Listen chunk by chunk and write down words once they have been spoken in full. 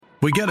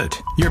We get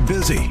it. You're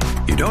busy.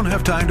 You don't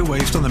have time to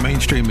waste on the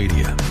mainstream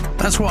media.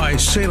 That's why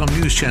Salem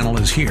News Channel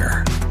is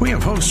here. We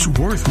have hosts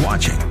worth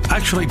watching,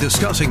 actually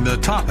discussing the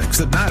topics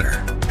that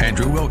matter.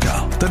 Andrew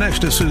Wilkow,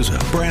 Dinesh D'Souza,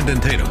 Brandon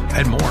Tatum,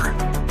 and more.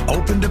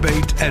 Open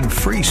debate and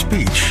free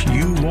speech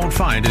you won't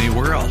find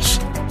anywhere else.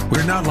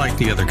 We're not like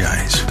the other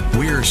guys.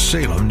 We're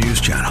Salem News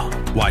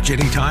Channel. Watch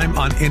anytime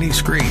on any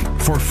screen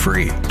for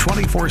free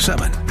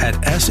 24/7 at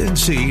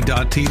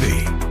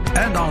snc.tv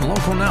and on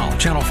Local Now,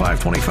 Channel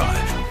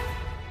 525.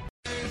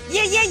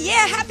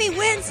 Yeah. Happy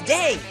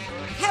Wednesday.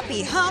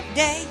 Happy Hump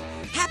Day.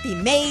 Happy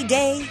May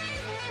Day.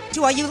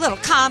 To all you little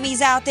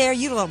commies out there,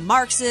 you little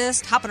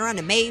Marxists hopping around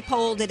the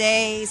maypole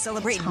today,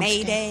 celebrating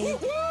May Day.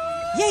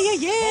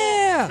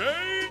 Yeah.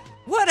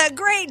 What a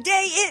great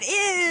day it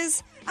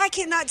is. I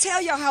cannot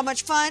tell y'all how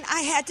much fun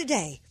I had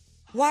today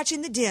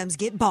watching the Dems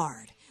get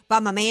barred by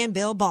my man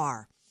Bill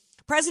Barr.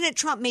 President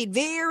Trump made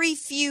very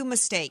few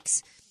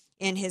mistakes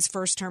in his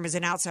first term as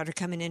an outsider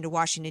coming into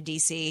Washington,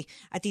 D.C.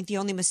 I think the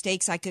only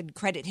mistakes I could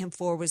credit him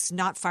for was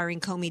not firing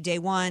Comey day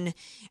one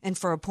and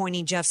for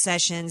appointing Jeff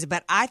Sessions.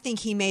 But I think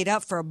he made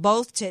up for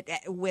both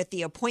with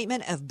the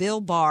appointment of Bill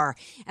Barr.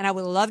 And I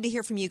would love to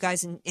hear from you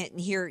guys and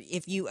hear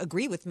if you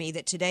agree with me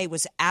that today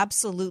was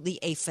absolutely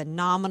a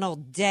phenomenal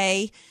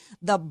day.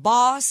 The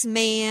boss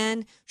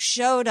man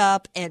showed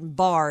up and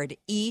barred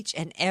each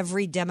and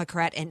every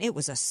Democrat, and it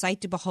was a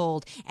sight to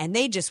behold. And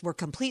they just were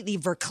completely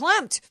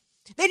verklempt.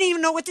 They didn't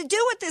even know what to do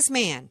with this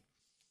man.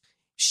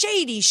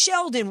 Shady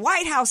Sheldon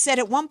Whitehouse said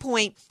at one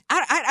point,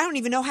 I don't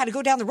even know how to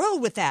go down the road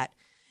with that.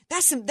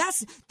 That's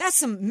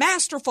some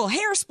masterful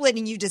hair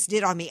splitting you just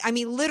did on me. I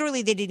mean,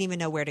 literally, they didn't even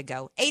know where to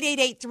go.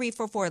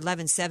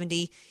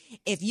 888-344-1170.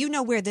 If you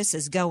know where this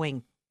is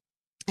going,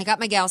 I got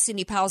my gal,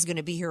 Sidney Powell's going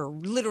to be here,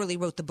 literally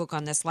wrote the book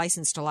on this,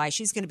 License to Lie.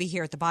 She's going to be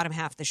here at the bottom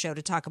half of the show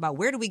to talk about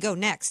where do we go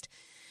next.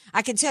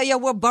 I can tell you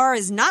where Barr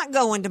is not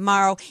going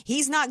tomorrow.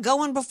 He's not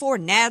going before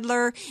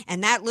Nadler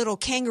and that little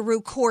kangaroo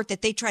court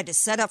that they tried to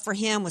set up for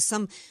him with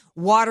some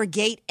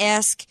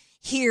Watergate-esque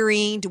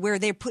hearing to where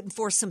they're putting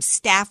forth some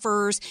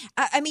staffers.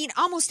 I mean,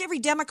 almost every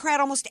Democrat,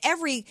 almost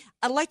every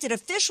elected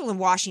official in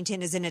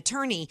Washington is an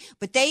attorney,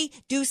 but they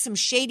do some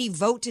shady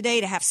vote today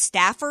to have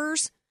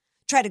staffers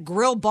try to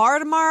grill Barr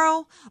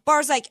tomorrow.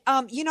 Barr's like,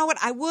 you know what?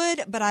 I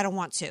would, but I don't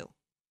want to.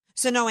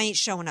 So no, I ain't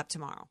showing up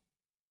tomorrow.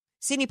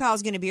 Sidney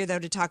Powell's going to be here, though,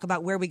 to talk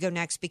about where we go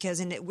next,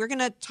 because we're going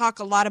to talk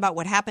a lot about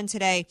what happened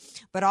today,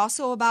 but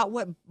also about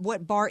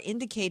what Barr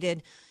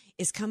indicated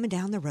is coming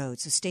down the road.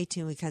 So stay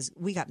tuned, because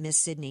we got Miss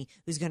Sidney,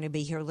 who's going to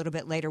be here a little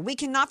bit later. We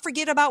cannot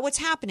forget about what's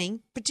happening,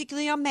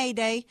 particularly on May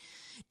Day,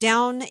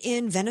 down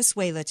in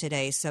Venezuela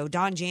today. So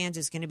Don Jans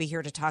is going to be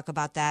here to talk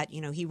about that.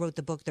 You know, he wrote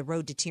the book, The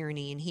Road to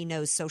Tyranny, and he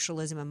knows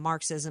socialism and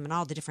Marxism and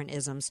all the different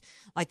isms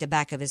like the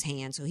back of his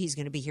hand. So he's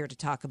going to be here to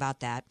talk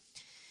about that.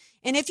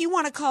 And if you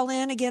want to call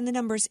in, again, the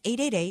number is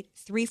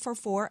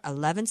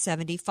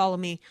 888-344-1170. Follow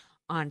me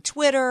on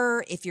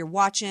Twitter. If you're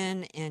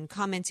watching and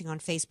commenting on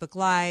Facebook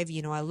Live,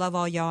 you know, I love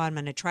all y'all. I'm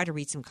going to try to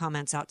read some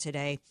comments out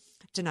tonight,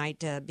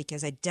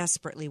 because I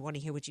desperately want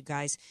to hear what you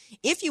guys,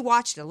 if you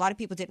watched it. A lot of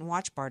people didn't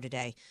watch Barr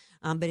today,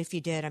 but if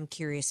you did, I'm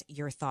curious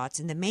your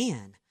thoughts. And the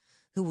man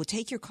who will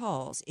take your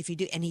calls if you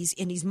do, and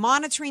he's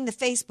monitoring the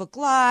Facebook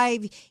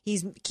Live.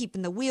 He's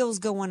keeping the wheels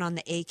going on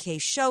the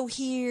AK show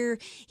here.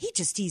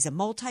 He's a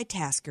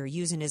multitasker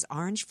using his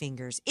orange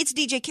fingers. It's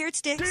DJ Carrot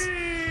Sticks.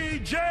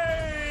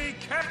 DJ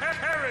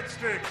Carrot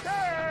Sticks.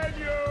 Can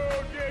you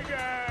dig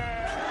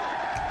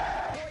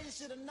it? Boy, you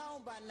should have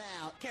known by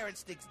now. Carrot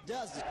Sticks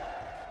does it.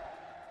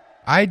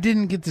 I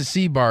didn't get to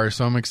see Barr,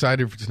 so I'm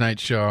excited for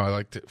tonight's show. I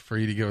like for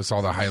you to give us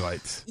all the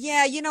highlights.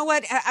 Yeah, you know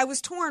what? I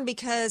was torn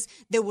because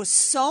there was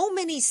so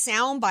many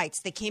sound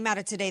bites that came out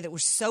of today that were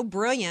so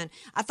brilliant.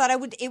 I thought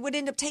it would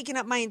end up taking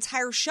up my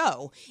entire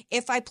show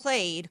if I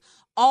played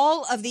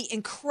all of the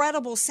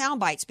incredible sound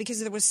bites,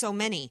 because there was so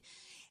many.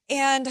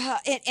 And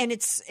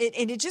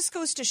it just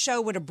goes to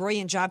show what a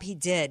brilliant job he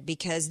did,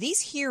 because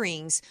these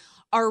hearings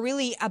are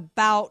really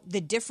about the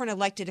different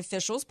elected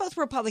officials, both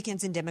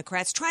Republicans and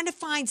Democrats, trying to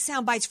find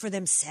sound bites for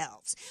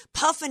themselves,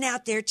 puffing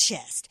out their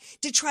chest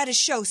to try to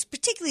show,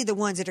 particularly the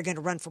ones that are going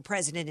to run for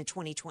president in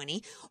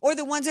 2020, or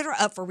the ones that are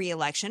up for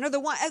re-election, or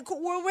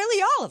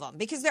really all of them,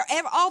 because they're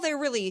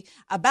really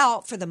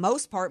about, for the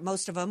most part,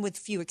 most of them, with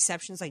few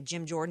exceptions like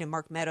Jim Jordan and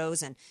Mark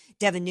Meadows and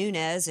Devin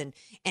Nunes and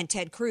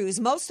Ted Cruz.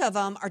 Most of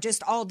them are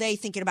just all day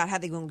thinking about how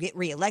they're going to get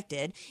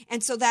reelected.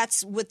 And so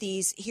that's what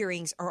these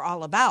hearings are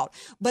all about.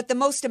 But the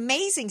most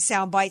amazing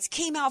sound bites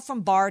came out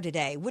from Barr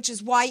today, which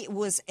is why it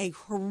was a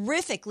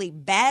horrifically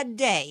bad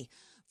day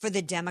for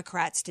the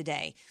Democrats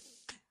today.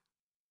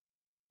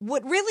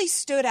 What really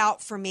stood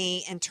out for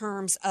me in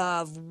terms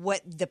of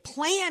what the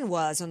plan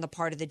was on the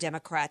part of the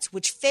Democrats,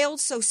 which failed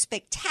so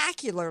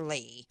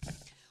spectacularly,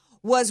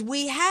 was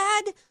we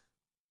had,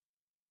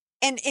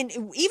 and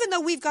even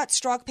though we've got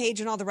Strzok Page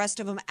and all the rest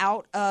of them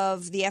out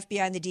of the FBI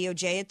and the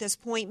DOJ at this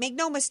point, make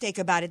no mistake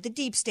about it, the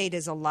deep state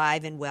is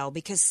alive and well,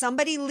 because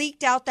somebody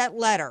leaked out that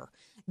letter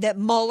that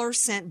Mueller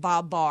sent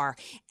Bob Barr,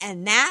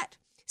 and that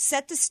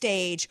set the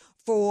stage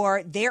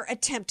for their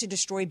attempt to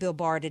destroy Bill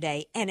Barr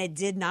today, and it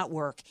did not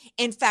work.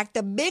 In fact,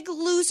 the big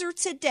loser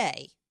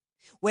today,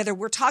 whether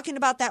we're talking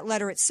about that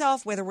letter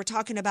itself, whether we're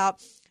talking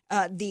about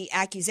the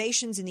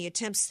accusations and the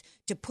attempts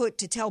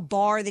to tell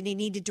Barr that he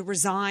needed to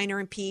resign or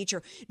impeach,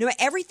 or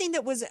everything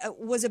that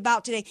was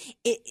about today,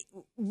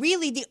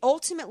 really the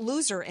ultimate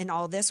loser in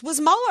all this was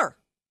Mueller.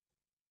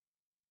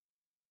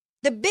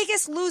 The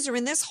biggest loser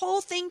in this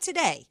whole thing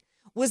today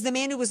was the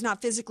man who was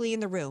not physically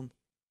in the room,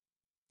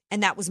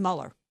 and that was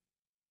Mueller.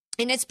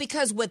 And it's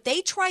because what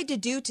they tried to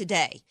do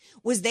today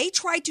was they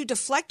tried to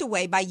deflect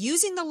away by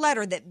using the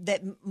letter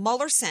that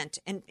Mueller sent.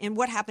 And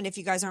what happened, if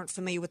you guys aren't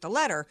familiar with the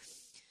letter?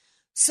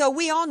 So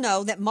we all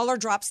know that Mueller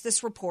drops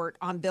this report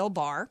on Bill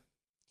Barr.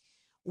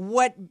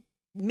 What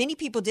many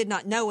people did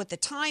not know at the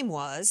time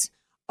was,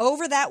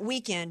 over that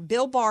weekend,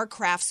 Bill Barr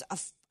crafts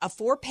a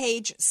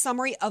 4-page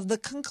summary of the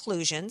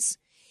conclusions.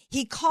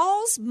 He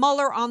calls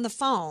Mueller on the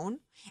phone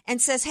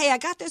and says, hey, I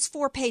got this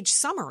 4-page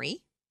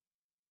summary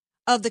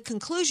of the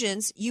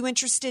conclusions. You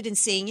interested in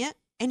seeing it?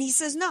 And he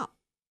says no.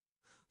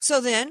 So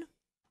then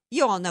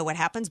you all know what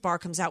happens. Barr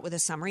comes out with a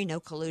summary,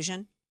 no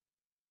collusion,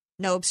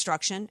 no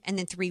obstruction. And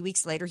then 3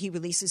 weeks later, he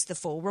releases the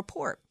full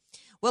report.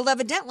 Well,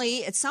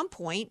 evidently, at some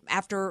point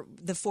after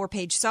the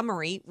 4-page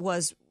summary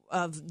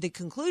of the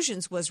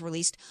conclusions was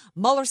released,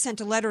 Mueller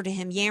sent a letter to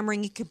him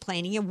yammering and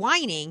complaining and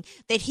whining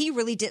that he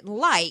really didn't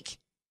like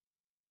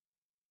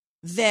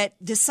that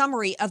the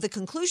summary of the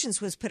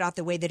conclusions was put out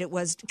the way that it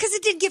was, because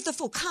it didn't give the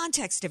full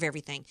context of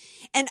everything.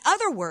 In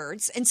other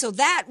words, and so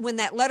that when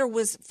that letter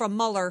was from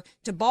Mueller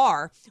to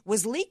Barr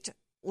was leaked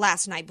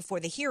last night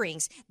before the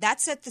hearings, that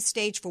set the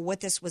stage for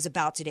what this was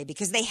about today,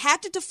 because they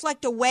had to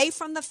deflect away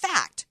from the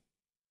fact,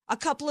 a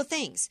couple of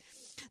things.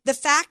 The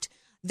fact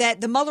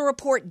that the Mueller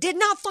report did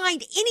not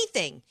find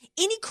anything,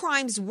 any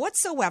crimes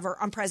whatsoever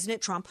on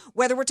President Trump,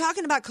 whether we're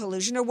talking about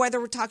collusion or whether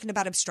we're talking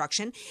about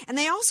obstruction. And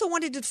they also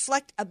wanted to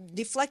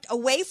deflect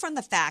away from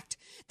the fact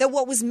that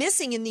what was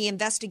missing in the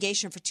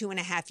investigation for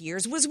 2.5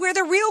 years was where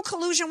the real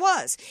collusion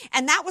was.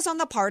 And that was on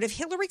the part of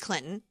Hillary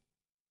Clinton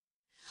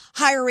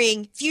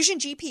hiring Fusion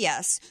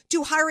GPS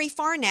to hire a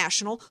foreign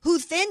national who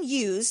then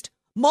used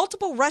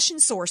multiple Russian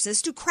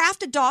sources to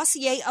craft a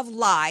dossier of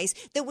lies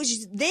that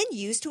was then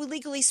used to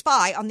illegally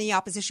spy on the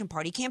opposition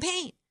party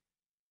campaign.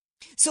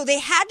 So they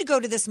had to go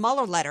to this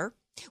Mueller letter,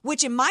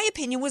 which in my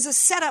opinion was a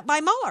setup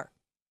by Mueller.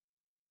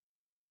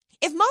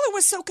 If Mueller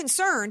was so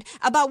concerned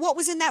about what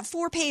was in that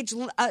 4-page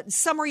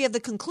summary of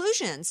the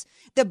conclusions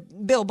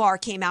that Bill Barr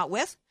came out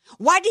with,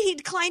 why did he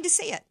decline to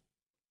see it?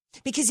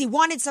 Because he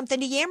wanted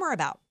something to yammer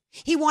about.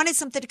 He wanted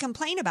something to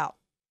complain about.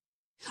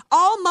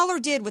 All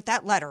Mueller did with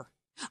that letter,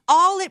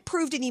 all it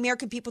proved to the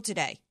American people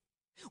today,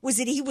 was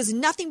that he was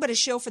nothing but a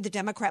shill for the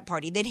Democrat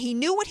Party, that he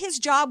knew what his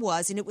job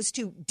was, and it was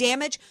to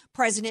damage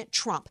President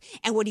Trump.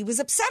 And what he was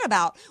upset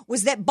about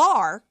was that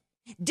Barr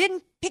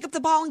didn't pick up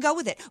the ball and go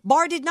with it.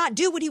 Barr did not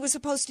do what he was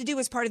supposed to do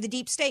as part of the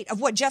deep state, of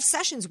what Jeff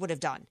Sessions would have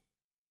done.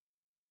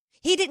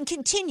 He didn't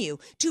continue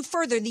to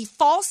further the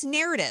false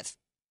narrative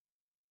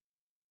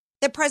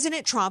that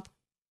President Trump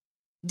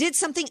did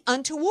something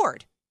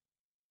untoward.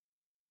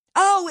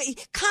 Oh,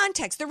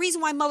 context. The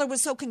reason why Mueller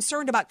was so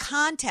concerned about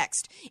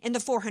context in the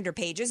 400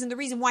 pages, and the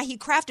reason why he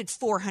crafted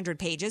 400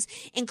 pages,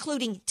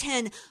 including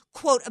 10,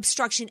 quote,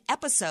 obstruction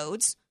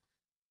episodes,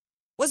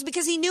 was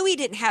because he knew he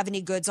didn't have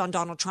any goods on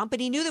Donald Trump,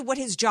 and he knew that what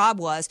his job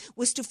was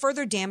to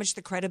further damage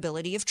the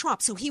credibility of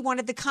Trump. So he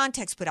wanted the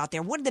context put out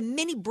there. One of the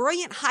many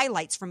brilliant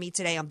highlights for me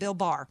today on Bill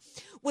Barr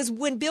was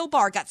when Bill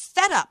Barr got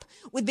fed up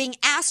with being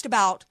asked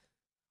about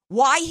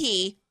why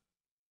he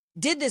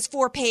did this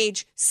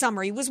 4-page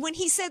summary, was when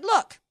he said,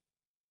 look,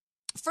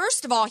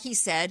 first of all, he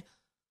said,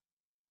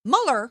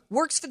 Mueller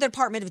works for the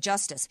Department of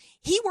Justice.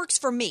 He works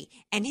for me.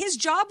 And his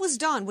job was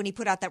done when he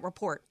put out that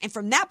report. And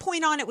from that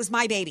point on, it was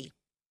my baby.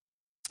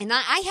 And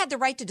I had the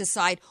right to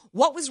decide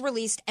what was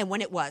released and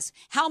when it was,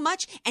 how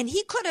much. And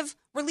he could have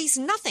released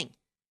nothing.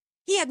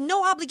 He had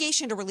no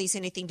obligation to release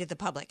anything to the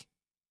public.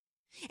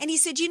 And he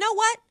said, you know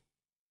what?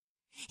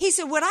 He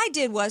said, what I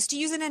did was, to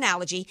use an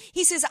analogy,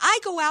 he says, I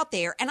go out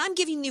there and I'm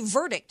giving you a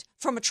verdict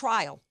from a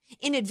trial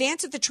in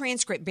advance of the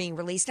transcript being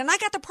released. And I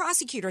got the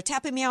prosecutor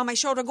tapping me on my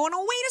shoulder going,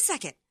 oh, wait a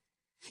second.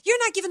 You're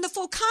not giving the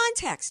full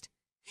context.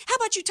 How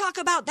about you talk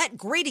about that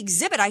great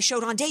exhibit I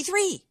showed on day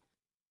 3?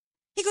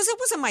 He goes, it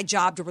wasn't my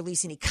job to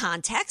release any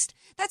context.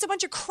 That's a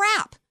bunch of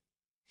crap.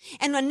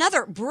 And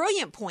another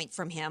brilliant point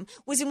from him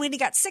was when he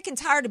got sick and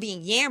tired of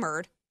being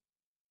yammered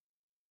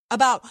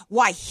about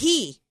why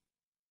he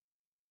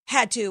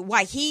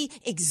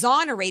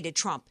exonerated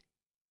Trump.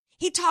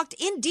 He talked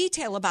in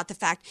detail about the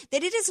fact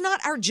that it is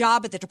not our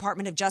job at the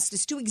Department of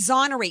Justice to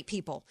exonerate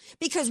people,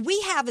 because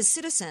we have as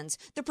citizens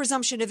the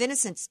presumption of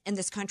innocence in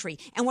this country.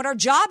 And what our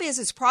job is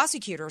as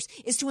prosecutors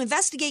is to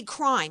investigate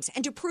crimes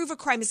and to prove a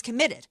crime is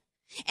committed.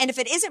 And if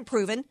it isn't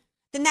proven,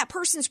 then that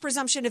person's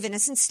presumption of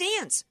innocence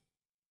stands.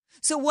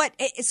 So what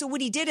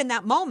he did in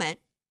that moment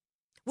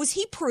was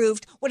he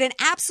proved what an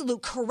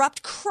absolute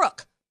corrupt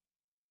crook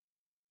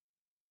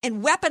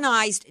and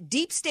weaponized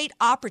deep state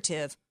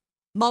operative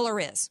Mueller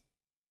is.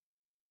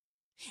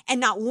 And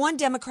not one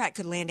Democrat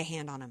could land a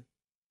hand on him.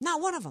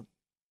 Not one of them.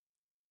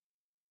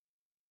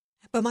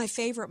 But my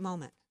favorite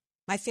moment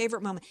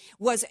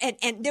was,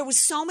 and there was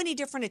so many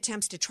different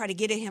attempts to try to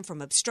get at him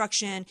from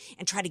obstruction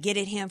and try to get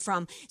at him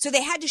from, so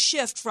they had to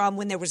shift from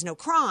when there was no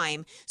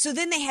crime. So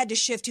then they had to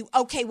shift to,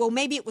 okay, well,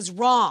 maybe it was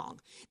wrong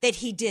that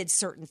he did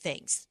certain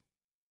things.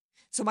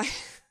 So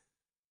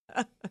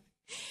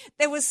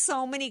there was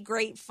so many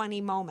great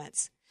funny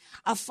moments.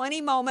 A funny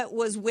moment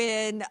was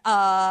when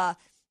Mr.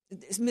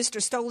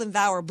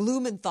 Stolenbauer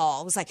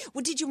Blumenthal was like,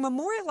 well, did you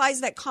memorialize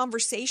that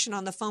conversation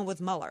on the phone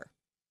with Mueller?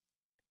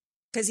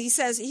 Because he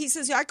says,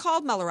 I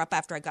called Mueller up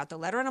after I got the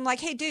letter, and I'm like,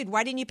 hey, dude,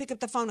 why didn't you pick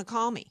up the phone and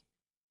call me?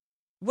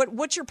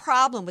 What's your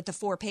problem with the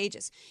 4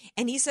 pages?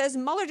 And he says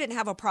Mueller didn't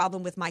have a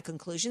problem with my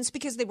conclusions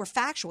because they were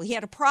factual. He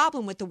had a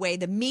problem with the way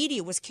the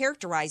media was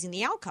characterizing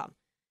the outcome,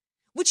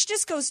 which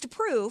just goes to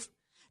prove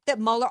that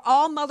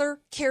all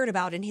Mueller cared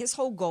about and his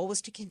whole goal was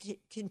to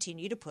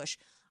continue to push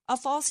a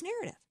false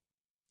narrative.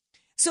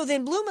 So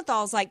then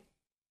Blumenthal's like,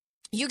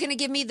 you going to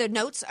give me the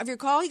notes of your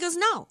call? He goes,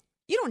 no,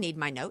 you don't need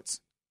my notes.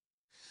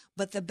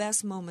 But the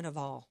best moment of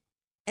all,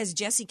 as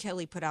Jesse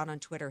Kelly put out on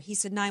Twitter, he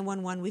said,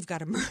 911, we've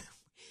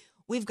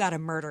got a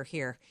murder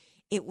here.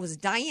 It was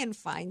Dianne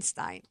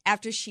Feinstein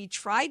after she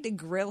tried to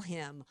grill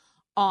him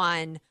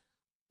on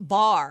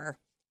Barr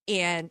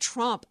and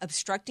Trump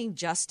obstructing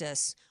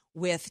justice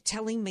with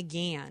telling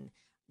McGahn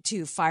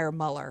to fire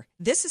Mueller.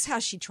 This is how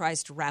she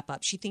tries to wrap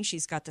up. She thinks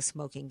she's got the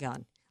smoking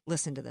gun.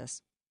 Listen to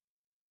this.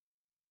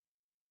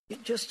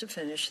 Just to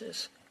finish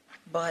this,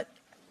 but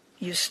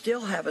you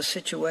still have a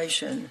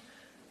situation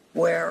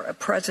where a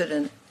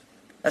president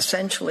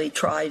essentially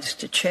tries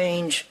to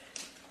change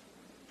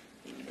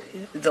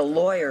the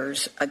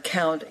lawyer's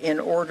account in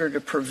order to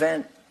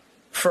prevent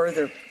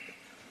further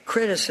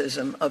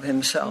criticism of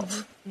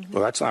himself. Mm-hmm.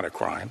 Well, that's not a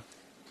crime.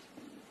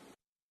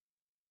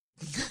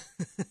 It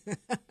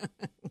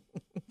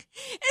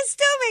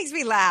still makes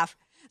me laugh.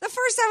 The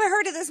first time I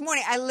heard it this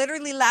morning, I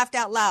literally laughed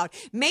out loud.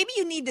 Maybe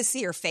you need to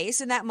see her face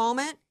in that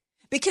moment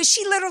because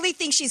she literally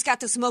thinks she's got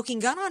the smoking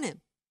gun on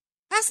him.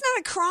 That's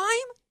not a crime.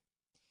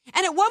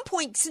 And at one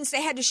point, since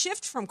they had to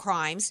shift from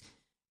crimes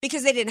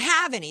because they didn't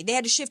have any, they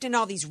had to shift in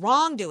all these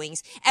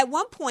wrongdoings. At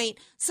one point,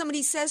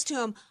 somebody says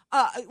to him,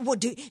 well,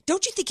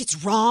 don't you think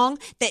it's wrong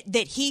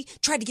that he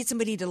tried to get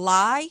somebody to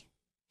lie?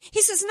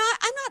 He says,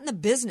 I'm not in the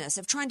business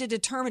of trying to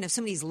determine if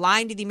somebody's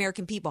lying to the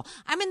American people.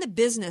 I'm in the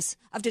business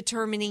of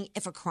determining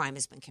if a crime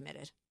has been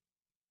committed.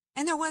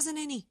 And there wasn't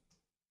any.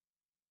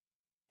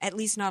 At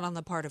least not on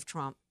the part of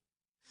Trump.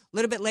 A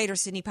little bit later,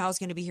 Sidney Powell's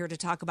going to be here to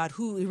talk about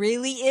who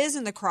really is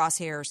in the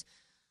crosshairs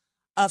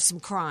of some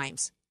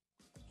crimes.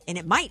 And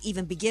it might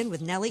even begin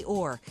with Nellie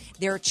Orr.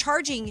 There are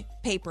charging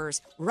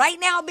papers right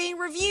now being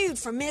reviewed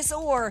from Miss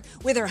Orr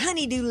with her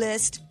honey-do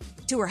list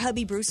to her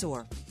hubby, Bruce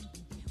Orr.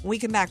 When we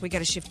come back, we got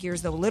to shift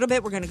gears, though, a little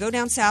bit. We're going to go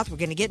down south. We're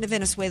going to get into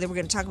Venezuela. We're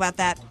going to talk about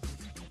that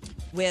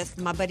with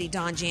my buddy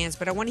Don Jans.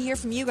 But I want to hear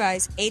from you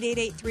guys.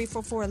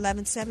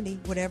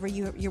 888-344-1170,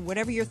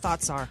 whatever your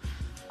thoughts are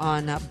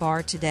on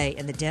Barr today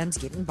and the Dems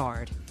getting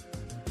barred.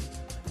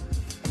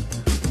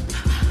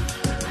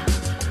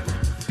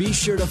 Be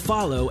sure to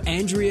follow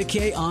Andrea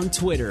Kaye on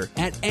Twitter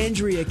at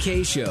Andrea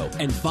Kaye Show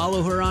and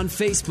follow her on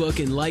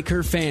Facebook and like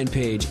her fan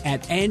page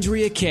at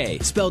Andrea Kaye,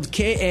 spelled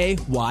Kaye.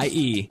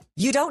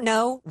 You don't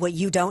know what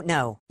you don't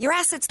know. Your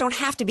assets don't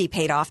have to be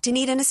paid off to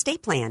need an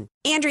estate plan.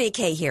 Andrea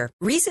Kaye here.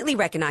 Recently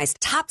recognized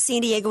top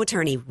San Diego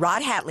attorney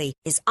Rod Hatley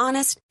is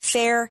honest,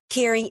 fair,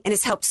 caring, and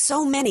has helped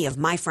so many of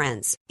my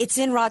friends. It's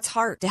in Rod's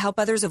heart to help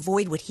others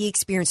avoid what he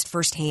experienced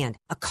firsthand,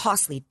 a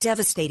costly,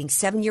 devastating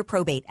 7-year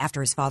probate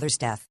after his father's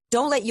death.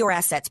 Don't let your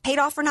assets, paid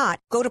off or not,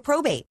 go to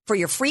probate. For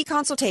your free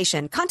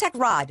consultation, contact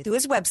Rod through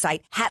his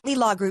website,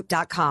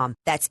 HatleyLawGroup.com.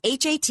 That's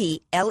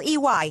HATLEY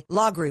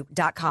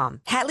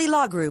lawgroup.com.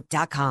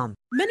 HatleyLawGroup.com.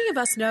 Many of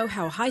us know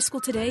how high school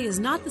today is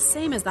not the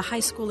same as the high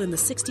school in the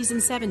 60s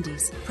and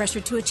 70s. Pressure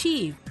to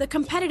achieve, the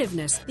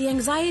competitiveness, the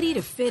anxiety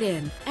to fit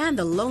in, and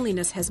the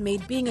loneliness has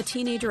made being a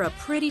teenager a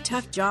pretty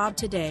tough job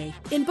today.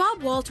 In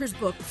Bob Walter's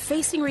book,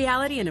 Facing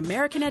Reality in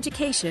American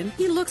Education,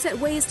 he looks at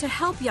ways to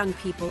help young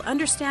people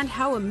understand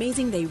how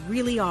amazing they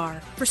really are,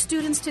 for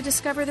students to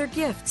discover their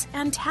gifts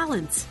and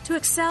talents, to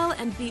excel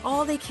and be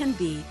all they can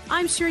be.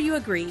 I'm sure you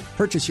agree.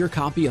 Purchase your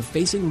copy of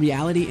Facing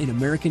Reality in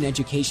American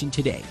Education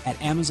today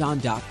at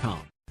Amazon.com.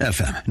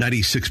 FM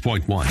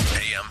 96.1.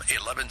 AM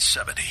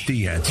 1170.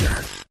 The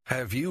Answer.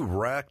 Have you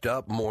racked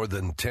up more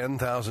than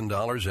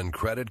 $10,000 in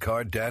credit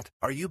card debt?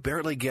 Are you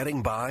barely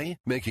getting by?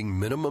 Making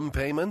minimum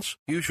payments?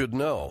 You should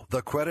know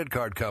the credit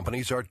card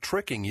companies are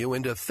tricking you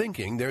into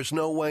thinking there's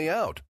no way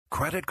out.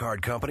 Credit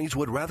card companies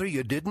would rather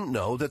you didn't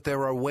know that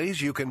there are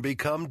ways you can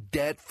become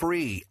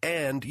debt-free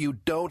and you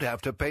don't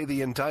have to pay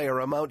the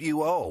entire amount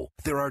you owe.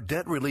 There are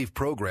debt relief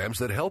programs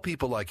that help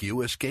people like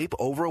you escape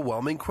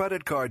overwhelming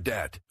credit card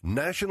debt.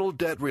 National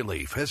Debt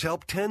Relief has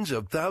helped tens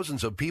of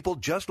thousands of people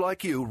just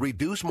like you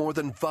reduce more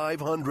than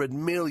 $500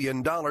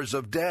 million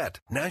of debt.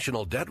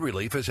 National Debt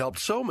Relief has helped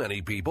so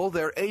many people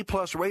they're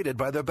A-plus rated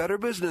by the Better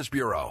Business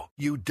Bureau.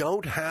 You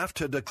don't have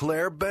to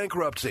declare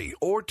bankruptcy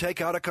or take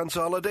out a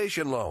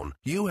consolidation loan.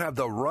 You have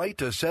the right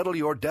to settle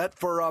your debt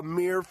for a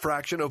mere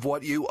fraction of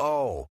what you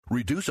owe.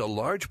 Reduce a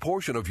large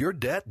portion of your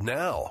debt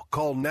now.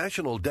 Call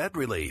National Debt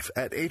Relief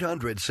at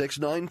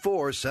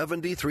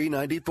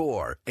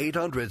 800-694-7394.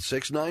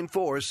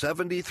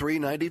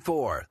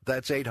 800-694-7394.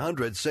 That's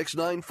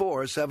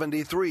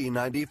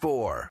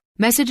 800-694-7394.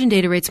 Message and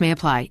data rates may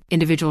apply.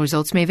 Individual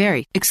results may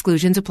vary.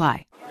 Exclusions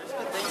apply.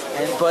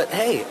 But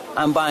hey,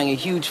 I'm buying a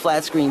huge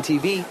flat screen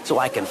TV so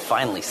I can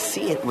finally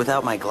see it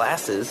without my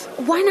glasses.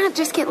 Why not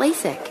just get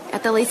LASIK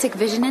at the LASIK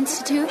Vision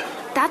Institute?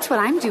 That's what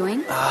I'm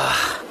doing.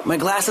 My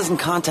glasses and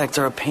contacts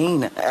are a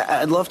pain.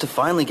 I'd love to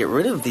finally get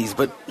rid of these,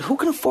 but who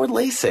can afford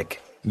LASIK?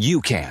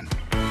 You can.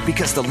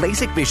 Because the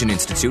LASIK Vision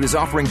Institute is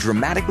offering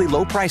dramatically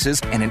low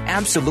prices and an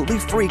absolutely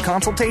free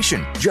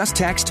consultation. Just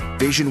text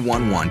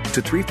VISION11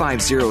 to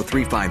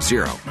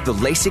 350350. The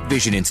LASIK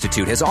Vision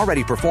Institute has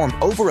already performed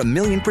over 1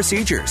 million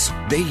procedures.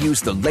 They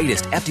use the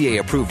latest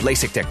FDA-approved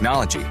LASIK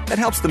technology that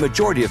helps the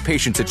majority of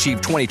patients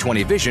achieve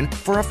 20/20 vision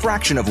for a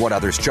fraction of what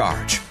others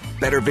charge.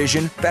 Better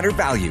vision, better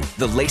value.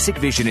 The LASIK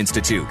Vision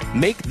Institute.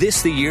 Make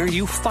this the year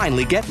you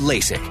finally get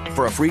LASIK.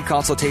 For a free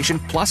consultation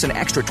plus an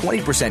extra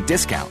 20%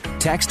 discount,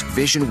 text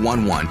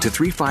VISION11 to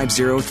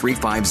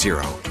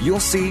 350350. You'll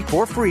see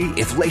for free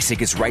if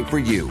LASIK is right for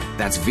you.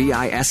 That's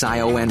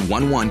VISION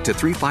 11 to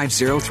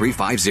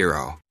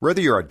 350350.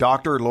 Whether you're a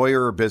doctor,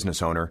 lawyer, or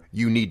business owner,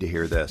 you need to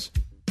hear this.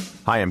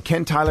 Hi, I'm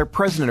Ken Tyler,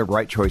 president of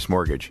Right Choice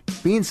Mortgage.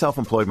 Being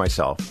self-employed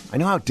myself, I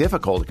know how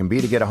difficult it can be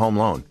to get a home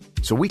loan.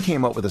 So we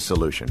came up with a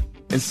solution.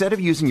 Instead of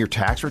using your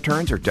tax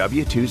returns or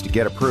W-2s to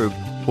get approved,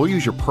 we'll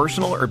use your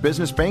personal or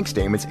business bank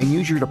statements and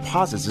use your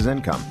deposits as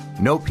income.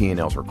 No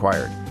P&Ls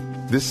required.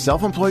 This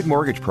self-employed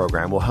mortgage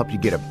program will help you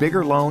get a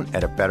bigger loan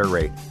at a better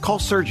rate. Call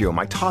Sergio,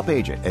 my top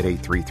agent, at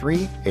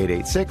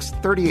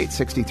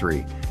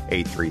 833-886-3863.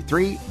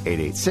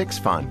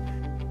 833-886-FUN.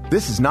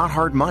 This is not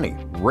hard money.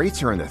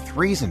 Rates are in the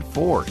 3s and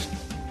 4s.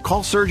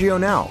 Call Sergio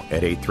now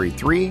at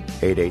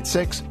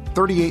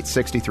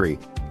 833-886-3863.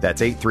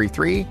 That's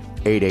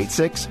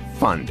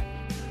 833-886-FUND.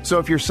 So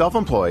if you're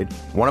self-employed,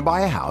 want to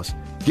buy a house,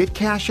 get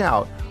cash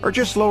out, or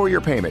just lower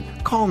your payment,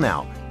 call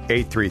now.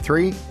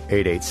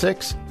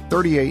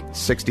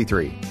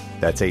 833-886-3863.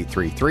 That's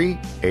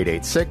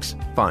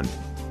 833-886-FUND.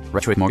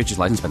 Right Choice Mortgage is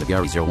licensed by the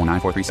BRE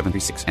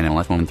 019433736 and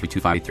NMLS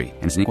 1132583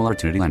 and is an equal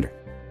opportunity lender.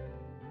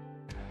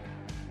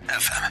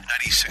 FM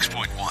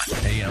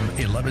 96.1, AM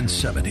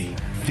 1170.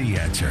 The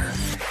Answer.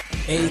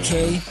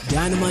 AK,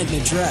 Dynamite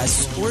in a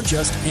Dress, or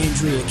just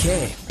Andrea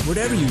Kaye.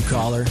 Whatever you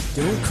call her,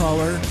 don't call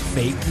her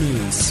fake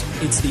news.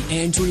 It's the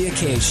Andrea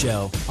Kaye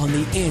Show on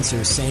The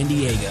Answer San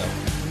Diego.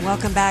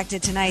 Welcome back to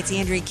tonight's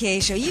Andrea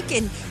Kaye Show. You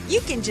can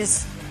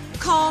just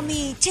call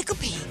me Tickle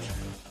Pink.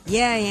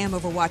 Yeah, I am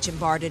over watching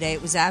Barr today.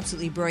 It was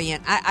absolutely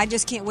brilliant. I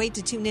just can't wait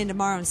to tune in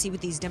tomorrow and see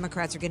what these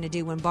Democrats are going to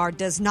do when Barr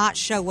does not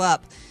show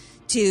up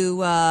to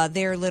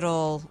their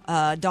little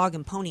dog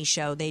and pony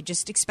show. They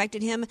just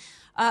expected him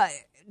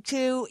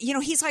to,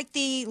 he's like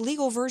the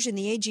legal version,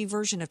 the AG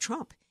version of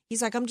Trump.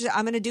 He's like, I'm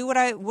going to do what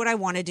I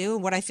want to do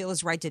and what I feel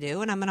is right to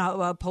do, and I'm going to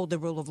uphold the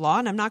rule of law,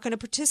 and I'm not going to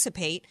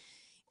participate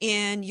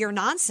in your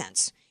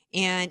nonsense.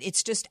 And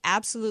it's just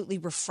absolutely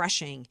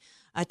refreshing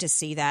to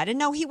see that. And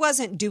no, he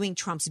wasn't doing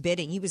Trump's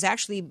bidding. He was a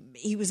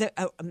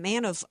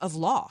man of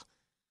law.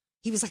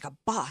 He was like a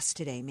boss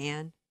today,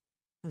 man.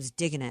 I was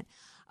digging it.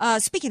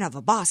 Speaking of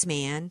a boss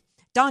man,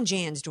 Don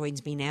Jans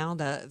joins me now,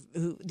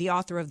 the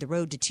author of The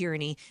Road to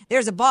Tyranny.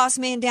 There's a boss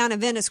man down in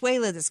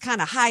Venezuela that's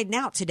kind of hiding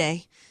out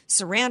today,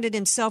 surrounded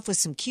himself with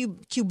some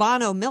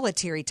Cubano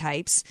military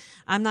types.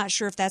 I'm not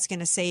sure if that's going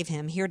to save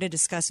him. Here to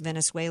discuss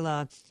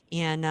Venezuela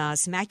and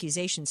some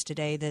accusations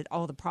today that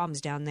all the problems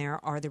down there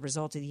are the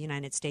result of the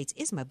United States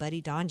is my buddy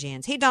Don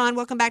Jans. Hey, Don,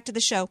 welcome back to the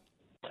show.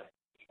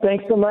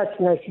 Thanks so much.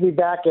 Nice to be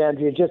back,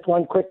 Andrea. Just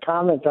one quick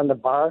comment on the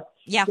Barr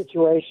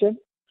situation.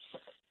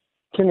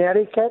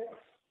 Connecticut,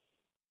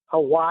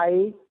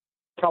 Hawaii,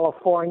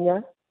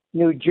 California,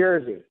 New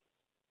Jersey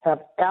have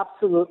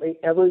absolutely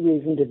every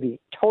reason to be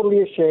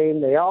totally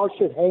ashamed. They all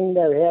should hang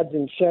their heads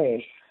in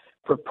shame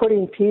for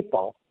putting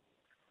people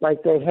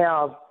like they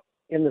have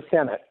in the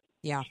Senate.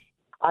 Yeah.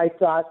 I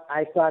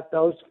thought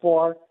those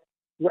four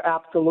were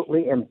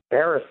absolutely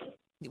embarrassing.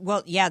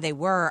 Well, yeah, they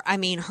were. I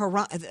mean,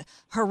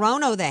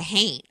 Hirono the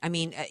Haint. I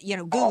mean,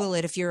 Google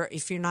it if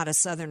you're not a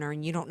Southerner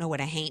and you don't know what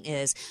a haint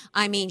is.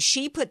 I mean,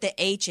 she put the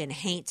H in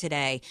haint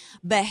today,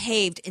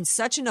 behaved in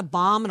such an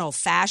abominable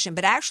fashion.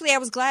 But actually, I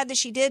was glad that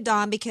she did,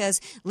 Don,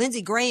 because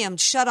Lindsey Graham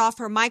shut off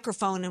her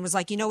microphone and was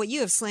like, you know what,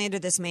 you have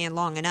slandered this man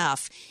long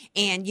enough,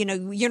 and,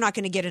 you're not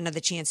going to get another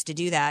chance to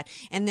do that.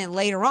 And then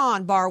later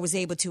on, Barr was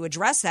able to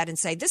address that and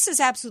say, this is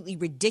absolutely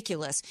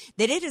ridiculous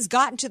that it has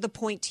gotten to the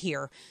point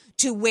here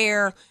to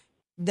where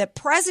the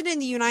president of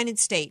the United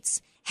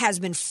States has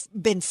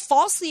been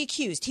falsely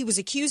accused. He was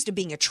accused of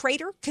being a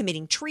traitor,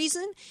 committing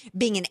treason,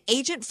 being an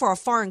agent for a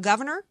foreign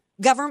government.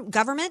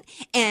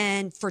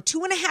 And for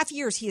 2.5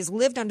 years, he has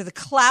lived under the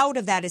cloud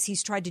of that as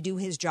he's tried to do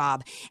his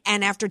job.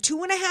 And after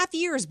 2.5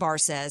 years, Barr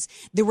says,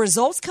 the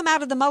results come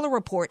out of the Mueller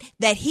report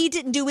that he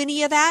didn't do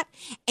any of that.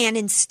 And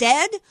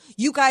instead,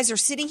 you guys are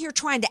sitting here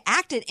trying to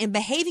act it and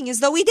behaving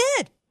as though he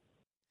did.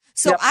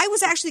 So I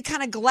was actually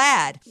kind of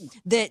glad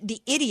that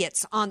the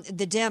idiots on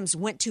the Dems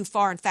went too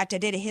far. In fact, I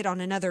did a hit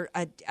on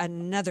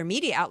another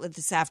media outlet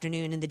this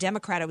afternoon, and the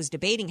Democrat I was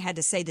debating had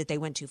to say that they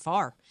went too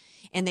far.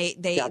 And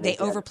they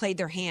overplayed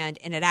their hand,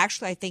 and it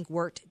actually, I think,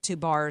 worked to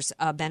Barr's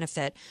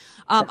benefit.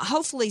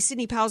 Hopefully,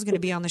 Sidney Powell's going to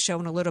be on the show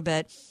in a little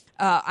bit.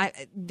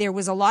 There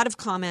was a lot of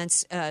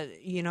comments.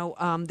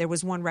 There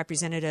was one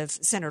representative,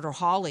 Senator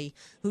Hawley,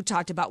 who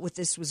talked about what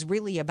this was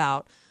really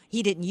about.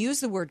 He didn't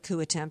use the word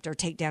coup attempt or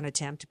takedown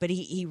attempt, but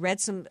he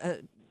read some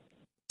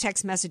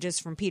text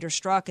messages from Peter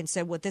Strzok and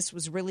said what this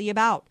was really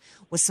about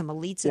was some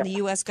elites in the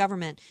U.S.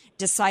 government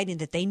deciding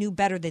that they knew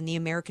better than the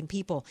American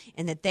people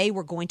and that they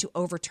were going to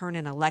overturn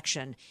an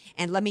election.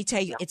 And let me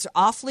tell you, it's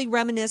awfully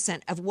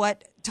reminiscent of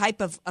what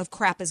type of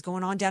crap is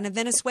going on down in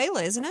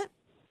Venezuela, isn't it?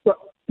 Well,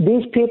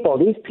 these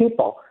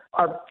people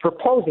are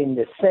proposing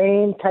the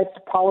same types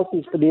of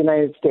policies for the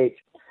United States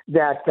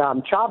that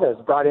Chavez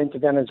brought into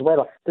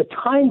Venezuela. The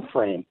time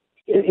frame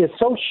is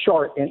so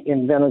short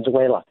in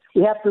Venezuela.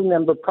 We have to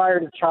remember, prior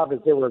to Chavez,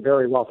 they were a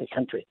very wealthy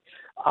country.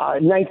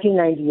 In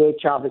 1998,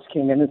 Chavez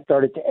came in and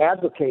started to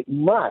advocate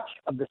much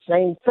of the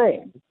same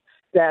thing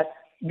that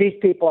these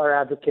people are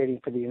advocating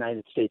for the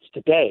United States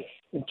today.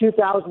 In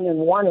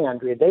 2001,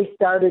 Andrea, they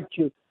started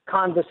to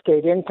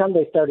confiscate income.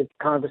 They started to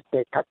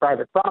confiscate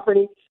private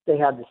property. They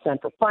had the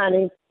central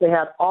planning. They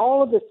had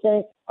all of the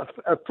same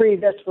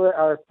free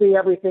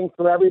everything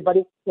for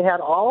everybody. They had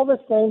all the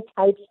same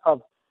types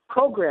of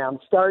programs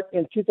start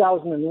in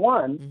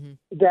 2001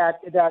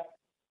 that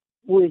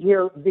we're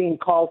here being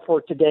called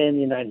for today in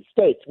the United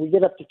States. We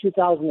get up to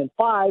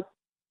 2005,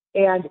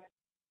 and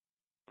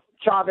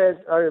Chavez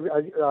or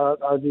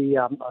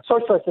the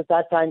socialists at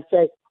that time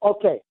say,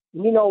 okay,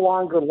 we no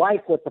longer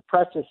like what the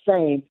press is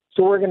saying,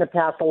 so we're going to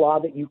pass a law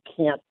that you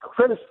can't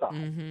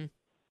criticize.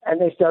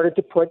 And they started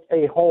to put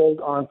a hold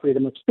on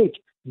freedom of speech.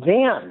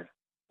 Then,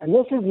 and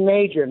this is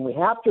major, and we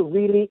have to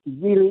really,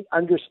 really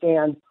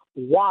understand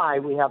why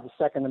we have the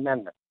Second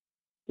Amendment.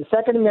 The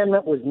Second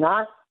Amendment was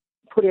not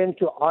put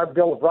into our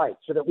Bill of Rights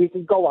so that we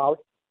could go out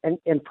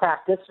and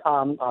practice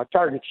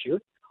target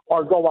shoot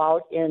or go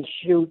out and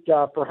shoot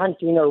for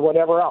hunting or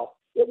whatever else.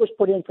 It was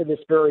put in for this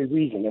very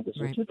reason. It was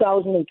in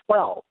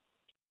 2012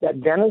 that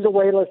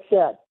Venezuela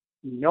said,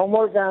 no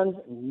more guns,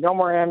 no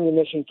more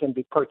ammunition can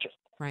be purchased.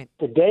 Right.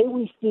 Today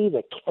we see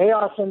the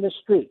chaos in the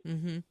street.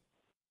 And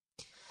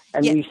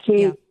we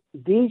see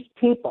these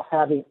people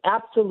having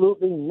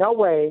absolutely no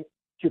way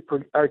to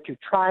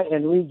try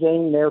and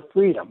regain their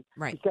freedom.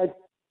 Right. Because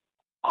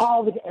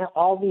all the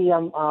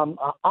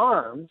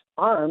arms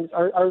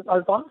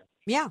are gone.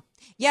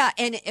 Yeah,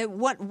 and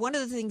one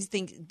of the things,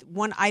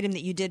 one item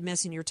that you did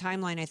miss in your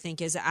timeline, I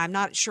think, is I'm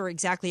not sure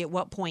exactly at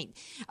what point.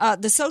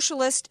 The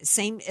socialists,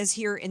 same as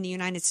here in the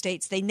United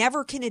States, they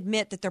never can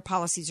admit that their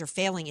policies are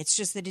failing. It's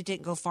just that it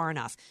didn't go far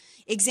enough.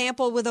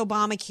 Example with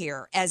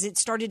Obamacare, as it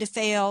started to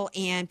fail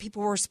and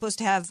people were supposed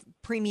to have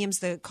premiums,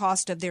 the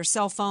cost of their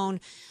cell phone,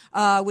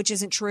 which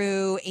isn't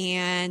true,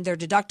 and their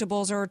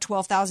deductibles are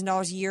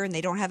 $12,000 a year and they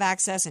don't have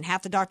access and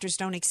half the doctors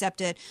don't accept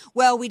it.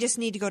 Well, we just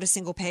need to go to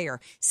single payer.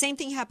 Same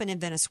thing happened in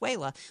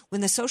Venezuela.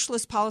 When the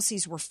socialist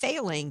policies were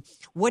failing,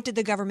 what did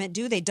the government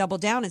do? They doubled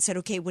down and said,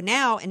 okay, well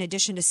now, in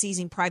addition to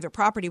seizing private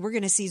property, we're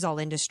going to seize all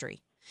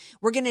industry.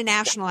 We're going to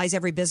nationalize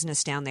every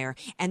business down there.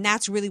 And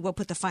that's really what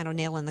put the final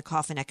nail in the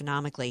coffin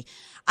economically.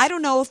 I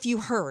don't know if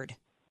you heard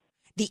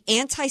the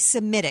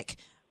anti-Semitic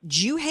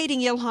Jew-hating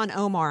Ilhan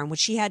Omar and what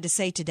she had to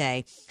say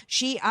today.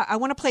 I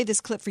want to play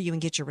this clip for you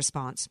and get your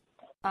response.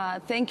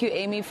 Thank you,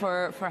 Amy,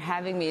 for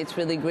having me. It's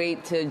really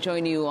great to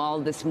join you all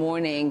this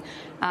morning.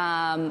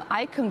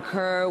 I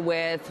concur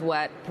with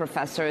what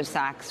Professor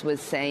Sachs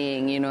was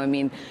saying. You know, I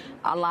mean,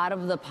 a lot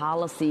of the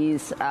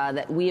policies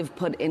that we have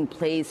put in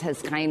place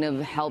has kind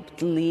of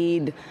helped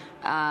lead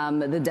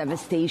the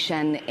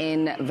devastation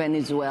in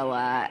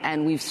Venezuela.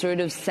 And we've sort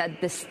of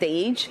set the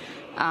stage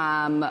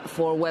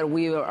for where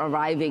we are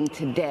arriving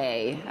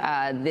today.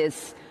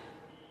 This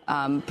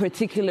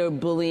particular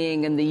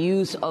bullying and the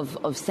use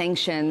of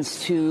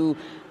sanctions to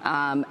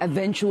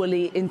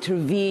eventually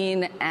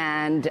intervene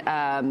and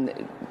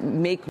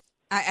make...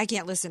 I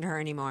can't listen to her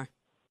anymore.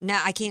 No,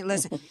 I can't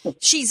listen.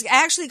 She's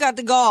actually got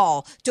the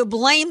gall to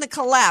blame the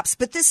collapse.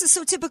 But this is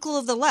so typical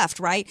of the left,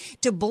 right?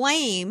 To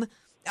blame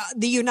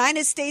the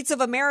United States of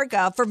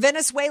America for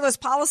Venezuela's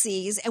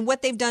policies and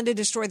what they've done to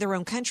destroy their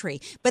own country.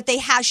 But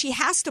she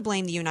has to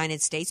blame the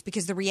United States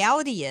because the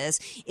reality is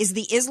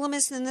the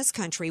Islamists in this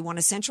country want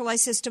a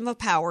centralized system of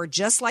power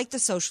just like the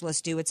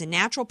socialists do. It's a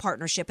natural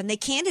partnership, and they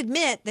can't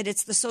admit that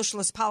it's the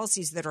socialist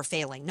policies that are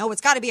failing. No,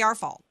 it's got to be our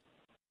fault.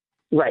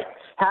 Right.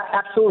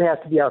 Absolutely has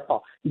to be our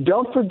fault.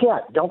 Don't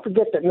forget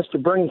that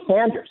Mr. Bernie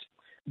Sanders,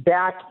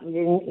 back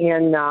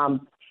in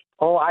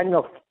I don't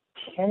know,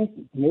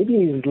 10,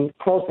 maybe as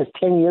close as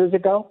 10 years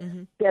ago,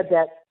 said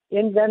that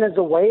in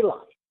Venezuela,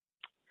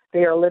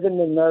 they are living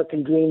the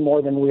American dream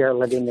more than we are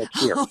living it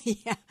here. Oh,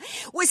 yeah.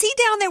 Was he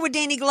down there with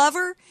Danny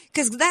Glover?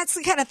 Because that's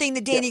the kind of thing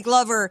that Danny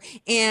Glover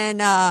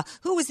and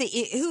who's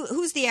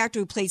the actor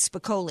who played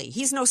Spicoli?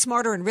 He's no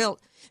smarter in real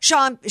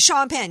Sean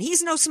Penn.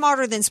 He's no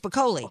smarter than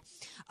Spicoli.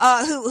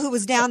 Who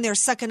was down there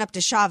sucking up to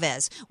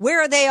Chavez.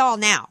 Where are they all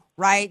now,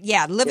 right?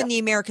 Yeah, living the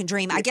American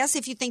dream. I guess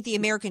if you think the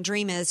American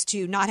dream is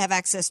to not have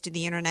access to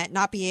the internet,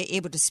 not be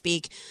able to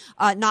speak,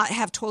 not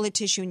have toilet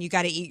tissue, and you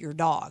got to eat your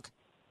dog.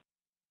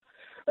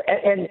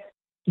 And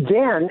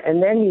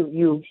then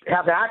you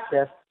have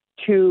access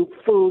to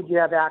food, you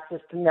have access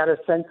to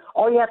medicine.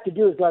 All you have to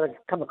do is let it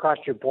come across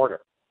your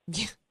border.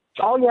 Yeah.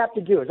 All you have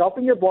to do is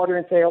open your border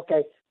and say,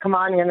 okay, come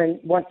on in, and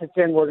once it's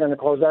in, we're going to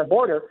close our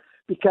border.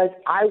 Because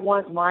I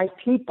want my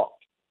people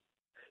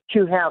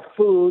to have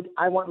food.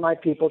 I want my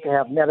people to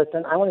have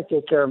medicine. I want to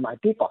take care of my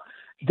people.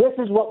 This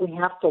is what we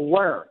have to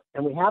learn,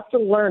 and we have to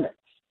learn it.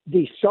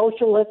 The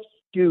socialists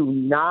do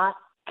not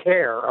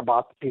care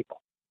about the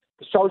people.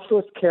 The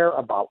socialists care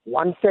about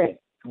one thing,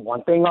 and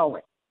one thing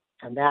only,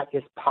 and that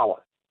is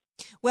power.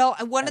 Well,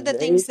 one of the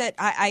things that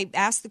I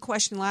asked the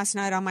question last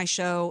night on my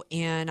show,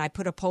 and I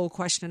put a poll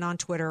question on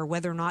Twitter,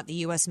 whether or not the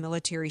U.S.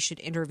 military should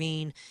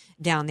intervene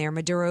down there.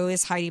 Maduro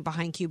is hiding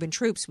behind Cuban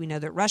troops. We know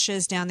that Russia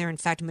is down there. In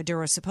fact,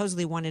 Maduro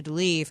supposedly wanted to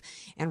leave,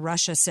 and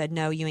Russia said,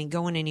 no, you ain't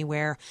going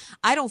anywhere.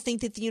 I don't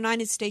think that the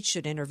United States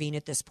should intervene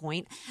at this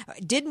point.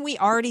 Didn't we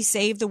already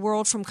save the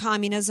world from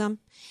communism?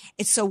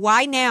 So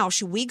why now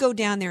should we go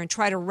down there and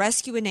try to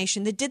rescue a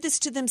nation that did this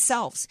to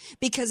themselves?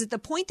 Because at the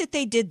point that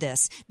they did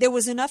this, there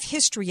was enough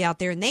history out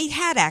there, and they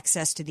had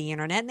access to the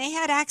internet, and they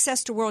had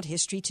access to world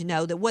history to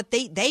know that what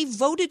they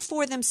voted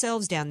for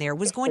themselves down there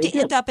was going to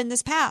end up in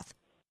this path.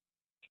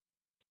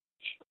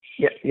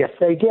 Yes,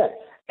 they did.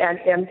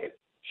 And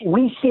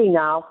we see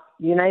now,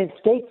 the United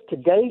States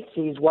today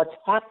sees what's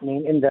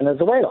happening in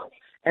Venezuela.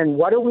 And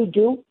what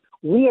do?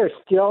 We are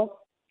still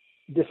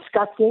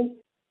discussing.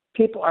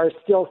 People are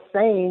still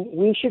saying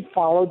we should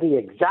follow the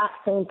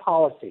exact same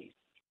policies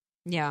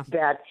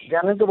that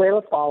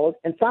Venezuela followed,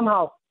 and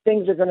somehow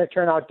things are going to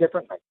turn out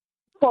differently.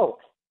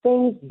 Folks,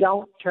 things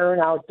don't turn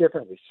out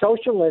differently.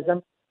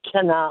 Socialism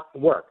cannot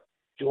work.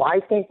 Do I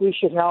think we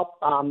should help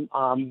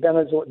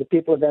Venezuela, the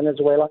people of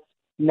Venezuela?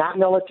 Not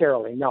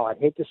militarily. No, I'd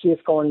hate to see us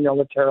going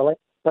militarily,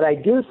 but I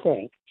do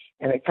think,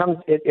 and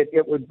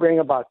it would bring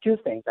about two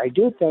things. I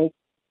do think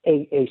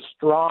a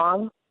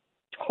strong,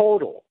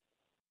 total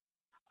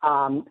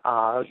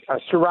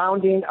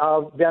surrounding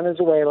of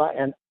Venezuela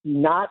and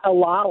not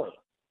allowing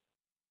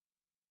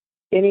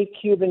any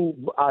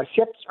Cuban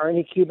ships or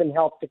any Cuban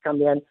help to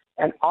come in,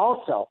 and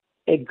also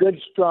a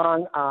good,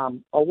 strong,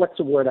 what's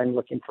the word I'm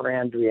looking for,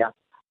 Andrea?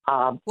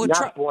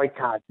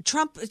 Boycott.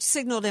 Trump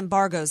signaled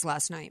embargoes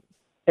last night.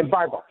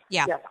 Embargo.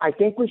 Yeah. Yes, I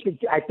think we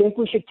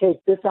should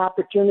take this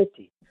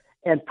opportunity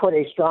and put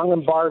a strong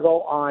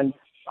embargo on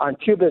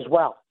Cuba as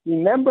well.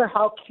 Remember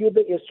how Cuba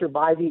is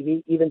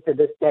surviving even to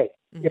this day.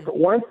 Mm-hmm. If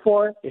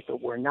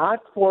it were not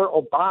for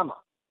Obama,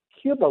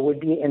 Cuba would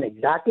be in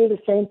exactly the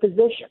same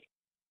position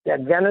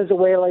that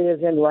Venezuela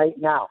is in right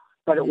now.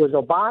 But it was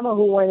Obama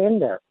who went in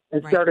there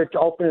and started to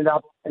open it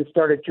up and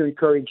started to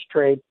encourage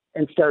trade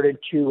and started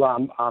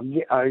to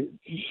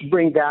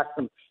bring back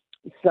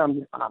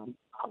some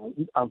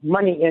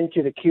money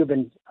into the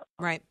Cuban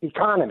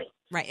economy.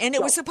 Right. And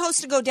it was supposed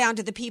to go down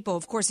to the people.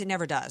 Of course, it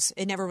never does.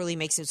 It never really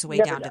makes its way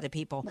down to the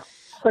people. No.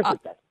 Of course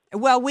it does.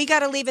 Well, we got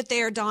to leave it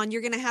there, Don.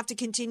 You're going to have to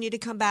continue to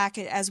come back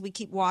as we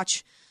keep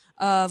watch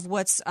of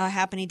what's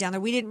happening down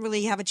there. We didn't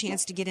really have a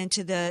chance to get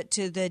into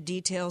the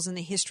details and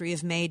the history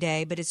of May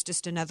Day, but it's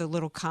just another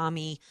little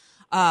commie,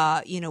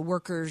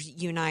 workers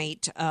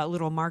unite,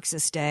 little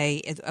Marxist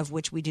day, of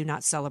which we do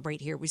not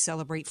celebrate here. We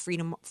celebrate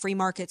freedom, free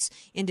markets,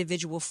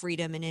 individual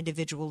freedom, and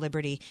individual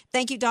liberty.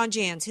 Thank you, Don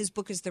Jans. His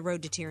book is The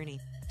Road to Tyranny.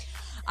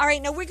 All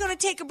right, now we're going to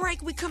take a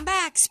break. We come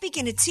back.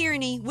 Speaking of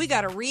tyranny, we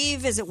got to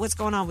revisit what's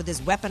going on with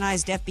this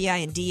weaponized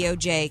FBI and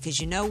DOJ,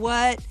 because you know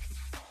what?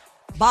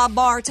 Bob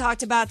Barr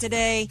talked about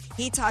today.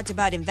 He talked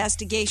about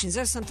investigations.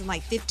 There's something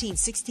like 15,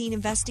 16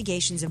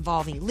 investigations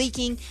involving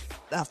leaking,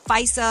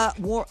 FISA,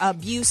 war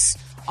abuse,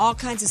 all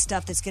kinds of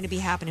stuff that's going to be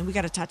happening. We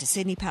got to talk to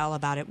Sidney Powell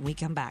about it when we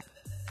come back.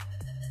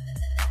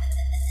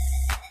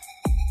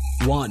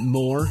 Want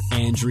more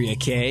Andrea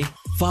Kaye?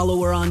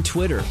 Follow her on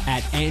Twitter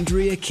at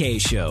Andrea Kaye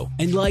Show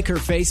and like her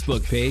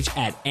Facebook page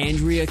at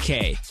Andrea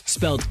Kaye,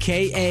 spelled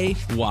Kaye.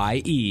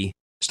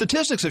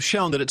 Statistics have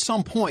shown that at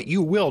some point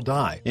you will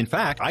die. In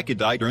fact, I could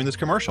die during this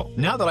commercial.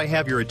 Now that I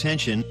have your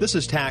attention, this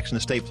is tax and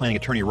estate planning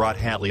attorney Rod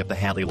Hadley of the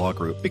Hadley Law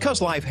Group.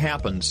 Because life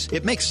happens,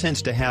 it makes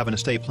sense to have an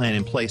estate plan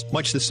in place,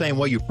 much the same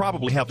way you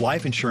probably have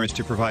life insurance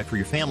to provide for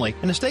your family.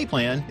 An estate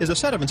plan is a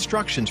set of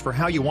instructions for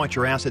how you want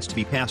your assets to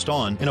be passed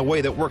on in a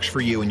way that works for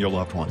you and your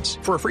loved ones.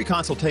 For a free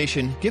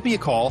consultation, give me a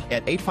call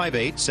at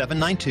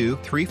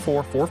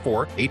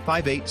 858-792-3444,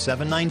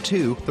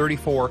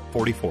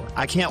 858-792-3444.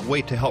 I can't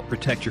wait to help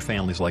protect your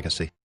family's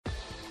legacy.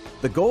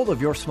 The goal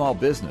of your small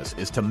business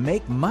is to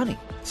make money.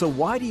 So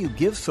why do you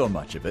give so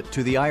much of it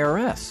to the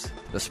IRS?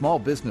 The small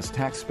business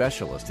tax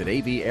specialists at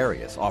AV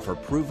Arias offer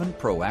proven,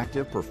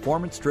 proactive,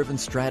 performance-driven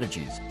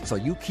strategies so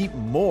you keep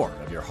more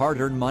of your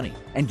hard-earned money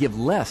and give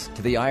less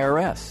to the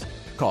IRS.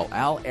 Call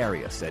Al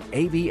Arias at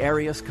AV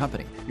Arias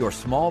Company, your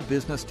small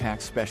business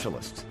tax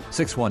specialists.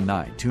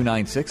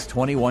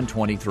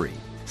 619-296-2123.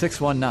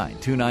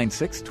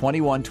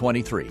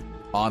 619-296-2123.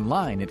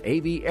 Online at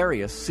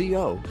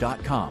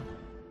avariasco.com.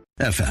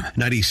 FM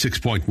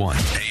 96.1,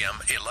 AM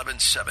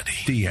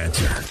 1170. The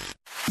Answer.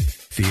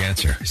 The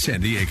Answer San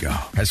Diego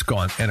has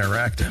gone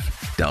interactive.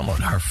 Download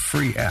our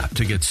free app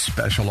to get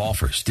special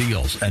offers,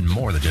 deals, and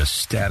more than just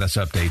status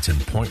updates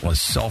and pointless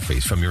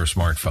selfies from your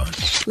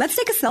smartphone. Let's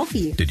take a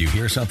selfie. Did you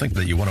hear something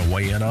that you want to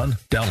weigh in on?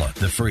 Download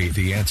the free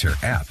The Answer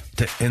app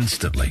to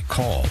instantly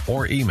call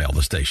or email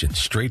the station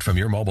straight from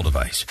your mobile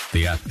device.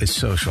 The app is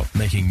social,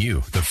 making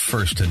you the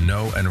first to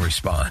know and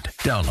respond.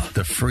 Download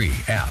the free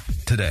app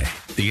today.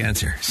 The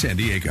Answer San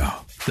Diego.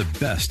 The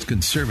best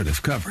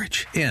conservative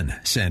coverage in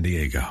San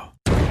Diego.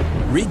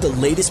 Read the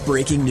latest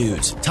breaking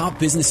news, top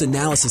business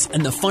analysis,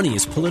 and the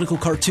funniest political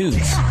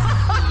cartoons.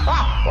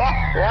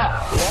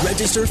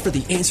 Register for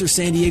The Answer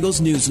San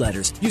Diego's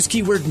newsletters. Use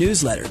keyword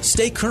newsletter.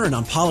 Stay current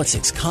on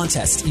politics,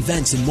 contests,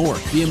 events, and more.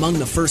 Be among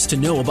the first to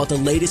know about the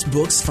latest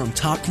books from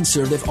top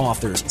conservative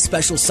authors,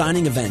 special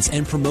signing events,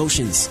 and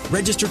promotions.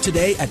 Register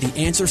today at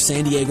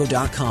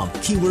theanswersandiego.com.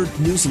 Keyword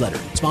newsletter.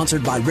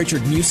 Sponsored by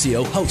Richard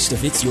Musio, host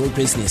of It's Your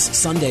Business.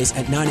 Sundays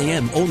at 9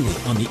 a.m. only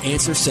on The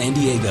Answer San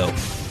Diego.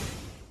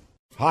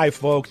 Hi,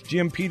 folks.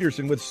 Jim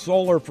Peterson with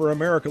Solar for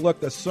America. Look,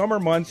 the summer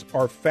months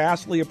are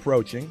fastly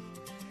approaching,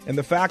 and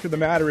the fact of the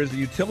matter is the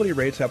utility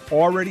rates have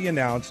already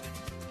announced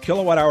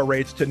kilowatt-hour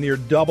rates to near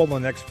double in the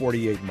next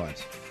 48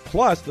 months.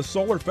 Plus, the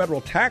solar federal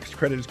tax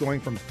credit is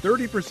going from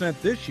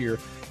 30% this year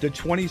to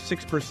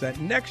 26%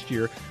 next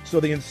year,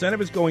 so the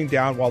incentive is going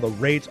down while the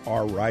rates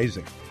are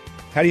rising.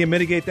 How do you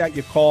mitigate that?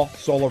 You call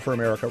Solar for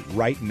America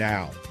right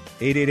now.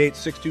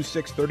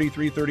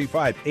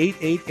 888-626-3335.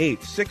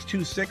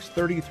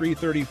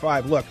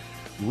 888-626-3335. Look,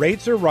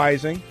 rates are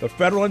rising. The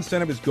federal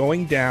incentive is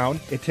going down.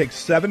 It takes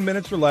 7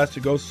 minutes or less to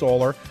go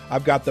solar.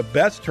 I've got the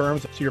best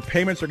terms, so your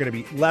payments are going to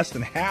be less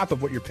than half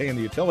of what you're paying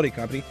the utility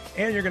company,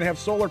 and you're going to have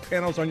solar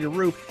panels on your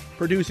roof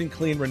producing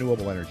clean,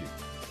 renewable energy.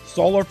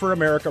 Solar for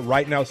America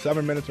right now,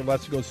 7 minutes or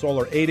less to go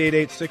solar.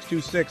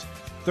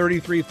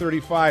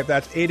 888-626-3335.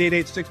 That's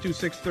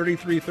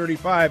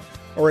 888-626-3335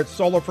 or at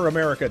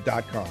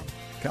solarforamerica.com.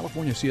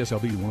 California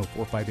CSLB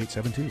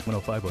 1045872,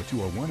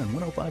 1050201, and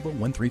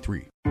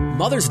 1050133.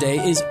 Mother's Day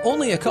is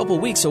only a couple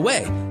weeks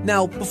away.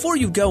 Now, before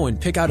you go and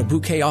pick out a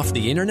bouquet off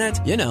the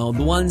internet, you know,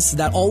 the ones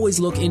that always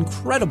look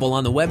incredible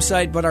on the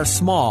website but are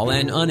small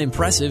and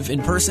unimpressive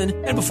in person,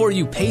 and before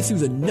you pay through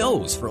the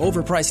nose for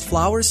overpriced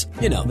flowers,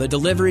 you know, the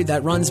delivery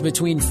that runs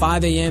between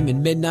 5 a.m.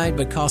 and midnight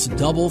but costs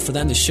double for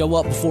them to show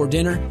up before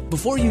dinner,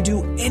 before you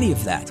do any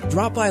of that,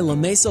 drop by La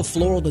Mesa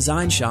Floral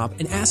Design Shop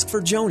and ask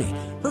for Joni.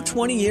 Her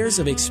 20 years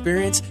of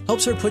experience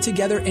helps her put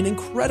together an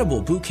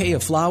incredible bouquet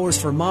of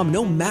flowers for mom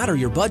no matter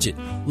your budget.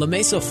 La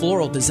Mesa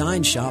Floral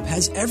Design Shop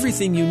has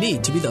everything you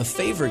need to be the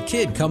favorite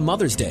kid come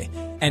Mother's Day.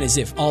 And as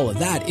if all of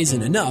that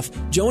isn't enough,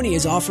 Joni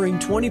is offering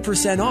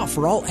 20% off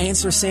for all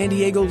Answer San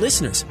Diego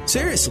listeners.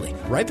 Seriously,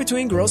 right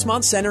between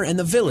Grossmont Center and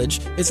the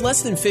Village, it's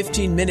less than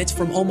 15 minutes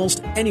from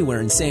almost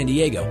anywhere in San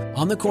Diego,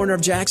 on the corner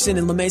of Jackson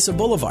and La Mesa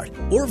Boulevard.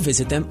 Or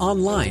visit them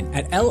online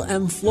at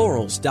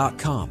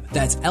lmflorals.com.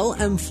 That's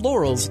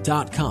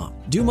lmflorals.com.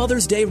 Do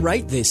Mother's Day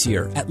right this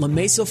year at La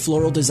Mesa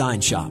Floral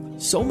Design Shop.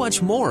 So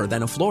much more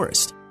than a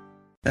florist.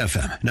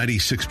 FM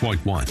 96.1,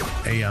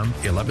 AM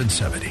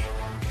 1170. The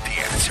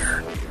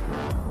Answer.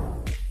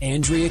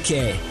 Andrea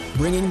Kaye,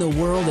 bringing the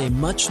world a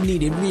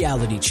much-needed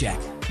reality check.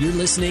 You're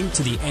listening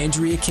to The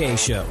Andrea Kaye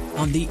Show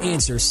on The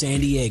Answer San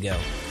Diego.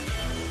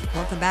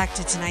 Welcome back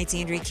to tonight's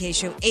Andrea Kaye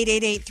Show,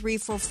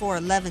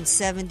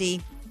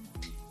 888-344-1170.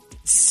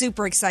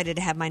 Super excited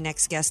to have my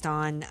next guest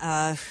on.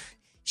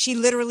 She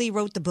literally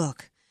wrote the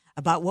book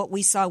about what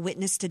we saw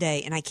witness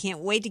today, and I can't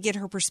wait to get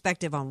her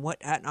perspective on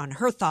on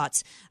her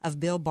thoughts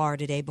of Bill Barr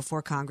today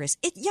before Congress.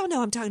 Y'all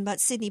know I'm talking about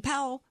Sidney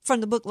Powell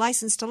from the book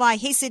License to Lie.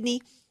 Hey,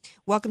 Sidney.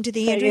 Welcome to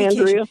the Andrea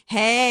Kaye Show.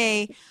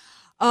 Hey.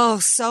 Oh,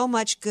 so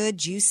much good,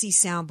 juicy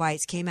sound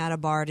bites came out of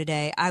Barr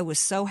today. I was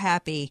so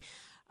happy.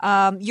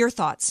 Your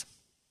thoughts?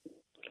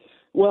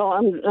 Well,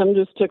 I'm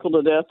just tickled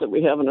to death that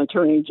we have an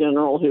attorney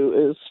general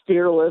who is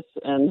fearless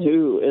and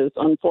who is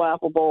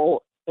unflappable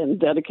been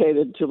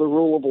dedicated to the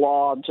rule of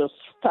law, just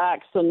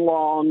facts and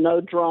law,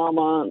 no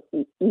drama,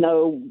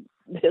 no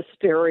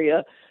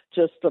hysteria,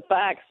 just the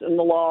facts and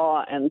the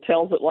law, and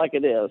tells it like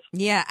it is.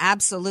 Yeah,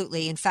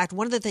 absolutely. In fact,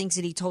 one of the things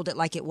that he told it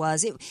like it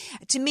was,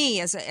 to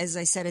me, as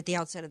I said at the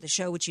outset of the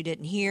show, which you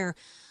didn't hear,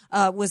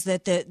 was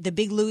that the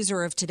big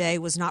loser of today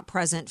was not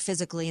present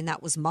physically, and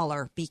that was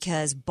Mueller,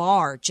 because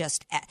Barr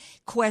just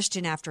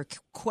question after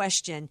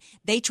question.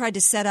 They tried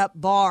to set up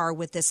Barr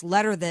with this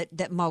letter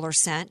that Mueller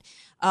sent.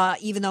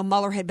 Even though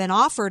Mueller had been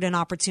offered an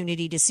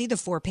opportunity to see the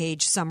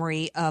 4-page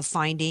summary of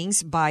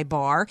findings by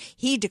Barr,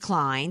 he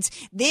declines.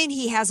 Then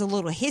he has a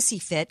little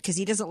hissy fit because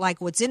he doesn't like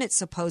what's in it,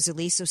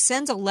 supposedly, so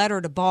sends a letter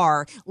to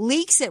Barr,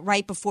 leaks it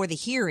right before the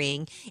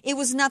hearing. It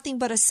was nothing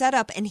but a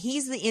setup, and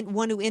he's the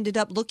one who ended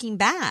up looking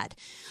bad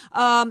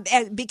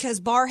because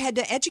Barr had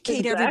to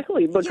educate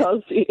everybody. Exactly,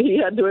 because he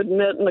had to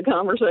admit in the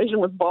conversation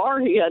with Barr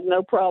he had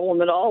no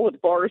problem at all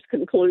with Barr's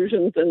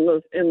conclusions in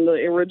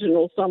the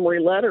original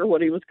summary letter.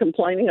 What he was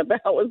complaining about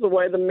was the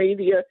way the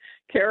media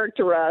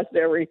characterized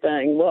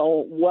everything.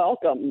 Well,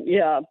 welcome.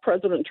 Yeah,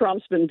 President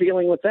Trump's been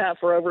dealing with that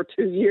for over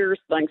 2 years,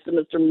 thanks to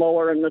Mr.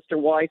 Mueller and Mr.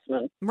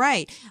 Weissman.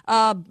 Right.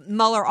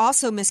 Mueller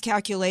also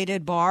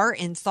miscalculated Barr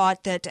and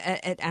thought that,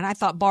 and I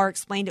thought Barr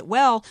explained it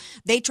well,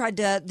 the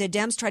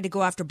Dems tried to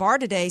go after Barr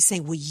today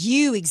saying, well,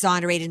 you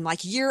exonerated him, like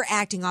you're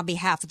acting on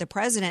behalf of the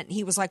president. And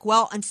he was like,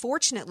 well,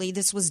 unfortunately,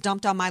 this was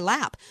dumped on my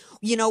lap.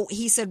 You know,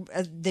 he said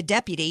the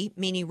deputy,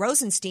 meaning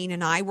Rosenstein,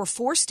 and I were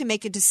forced to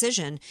make a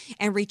decision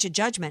and reach a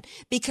judgment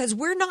because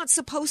we're not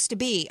supposed to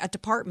be a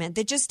department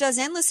that just does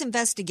endless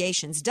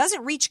investigations,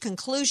 doesn't reach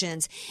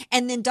conclusions,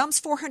 and then dumps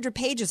 400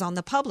 pages on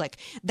the public.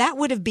 That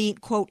would have been,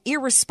 quote,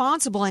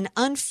 irresponsible and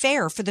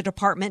unfair for the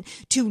department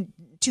to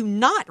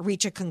not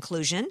reach a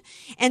conclusion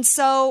and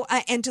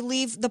to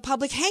leave the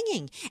public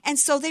hanging. And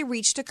so they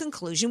reached a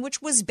conclusion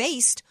which was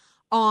based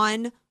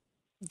on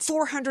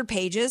 400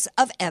 pages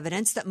of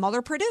evidence that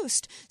Mueller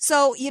produced.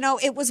 So, you know,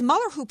 it was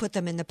Mueller who put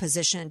them in the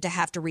position to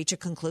have to reach a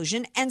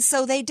conclusion, and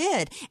so they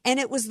did. And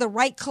it was the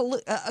right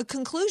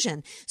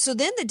conclusion. So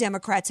then the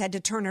Democrats had to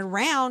turn it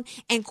around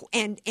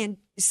and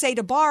say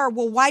to Barr,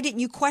 well, why didn't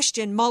you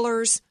question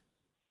Mueller's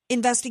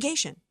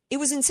investigation? It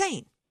was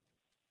insane.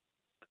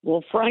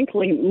 Well,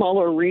 frankly,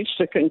 Mueller reached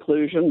a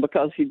conclusion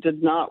because he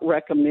did not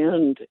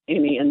recommend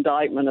any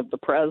indictment of the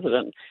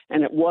president,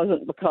 and it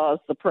wasn't because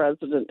the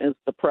president is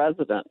the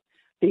president.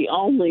 The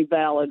only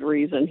valid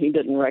reason he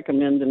didn't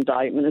recommend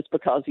indictment is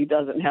because he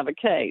doesn't have a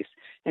case.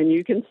 And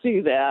you can see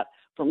that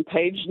from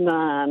page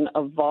 9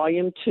 of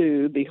volume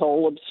 2, the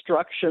whole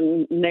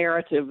obstruction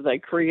narrative they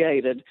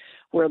created,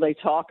 where they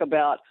talk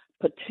about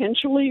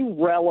potentially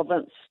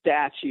relevant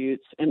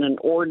statutes in an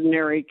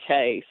ordinary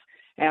case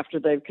after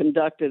they've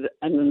conducted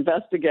an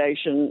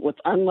investigation with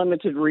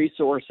unlimited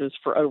resources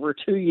for over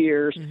 2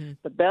 years. Mm-hmm.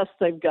 The best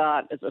they've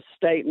got is a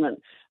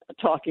statement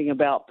talking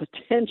about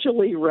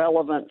potentially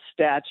relevant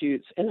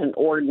statutes in an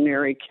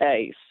ordinary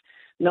case.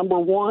 Number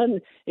one,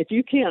 if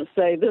you can't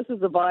say this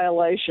is a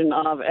violation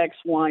of X,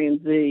 Y,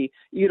 and Z,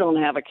 you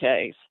don't have a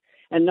case.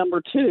 And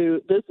number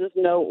two, this is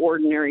no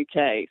ordinary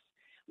case.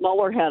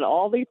 Mueller had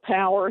all the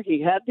power.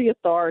 He had the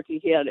authority.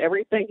 He had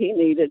everything he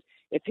needed.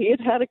 If he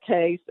had had a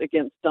case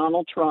against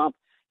Donald Trump,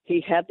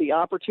 he had the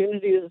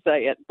opportunity to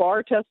say it.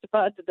 Barr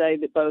testified today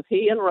that both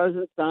he and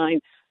Rosenstein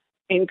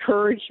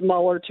encouraged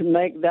Mueller to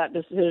make that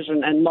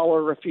decision, and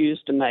Mueller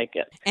refused to make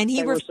it. And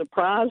they were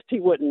surprised he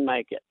wouldn't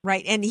make it.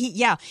 Right. And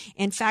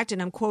in fact,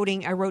 and I'm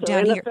quoting, I wrote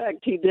down here. In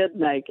effect, he did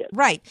make it.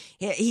 Right.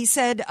 He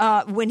said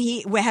when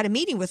he had a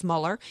meeting with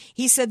Mueller,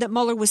 he said that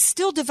Mueller was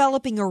still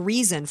developing a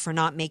reason for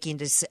not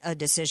making a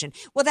decision.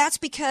 Well, that's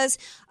because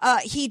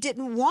he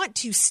didn't want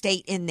to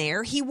state in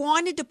there. He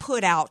wanted to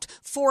put out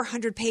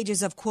 400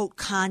 pages of, quote,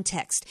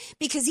 context,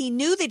 because he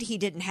knew that he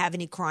didn't have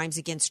any crimes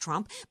against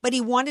Trump, but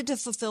he wanted to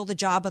fulfill the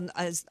job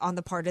on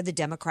the part of the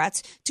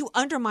Democrats to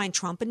undermine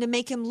Trump and to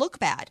make him look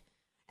bad.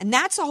 And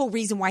that's the whole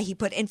reason why he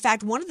put, in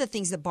fact, one of the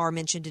things that Barr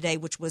mentioned today,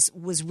 which was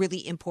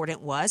really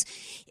important, was,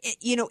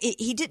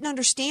 he didn't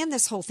understand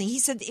this whole thing. He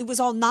said it was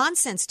all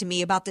nonsense to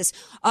me about this.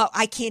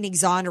 I can't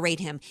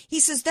exonerate him. He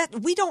says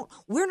that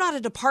we're not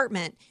a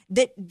department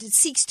that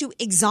seeks to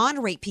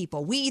exonerate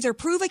people. We either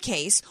prove a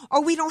case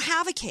or we don't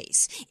have a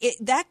case.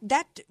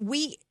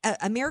 We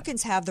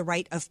Americans have the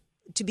right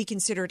to be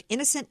considered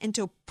innocent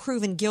until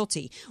proven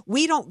guilty.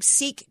 We don't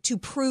seek to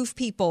prove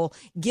people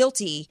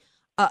guilty,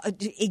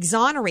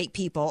 exonerate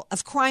people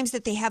of crimes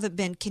that they haven't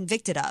been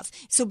convicted of.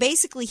 So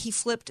basically, he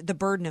flipped the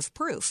burden of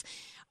proof.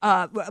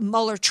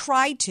 Mueller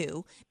tried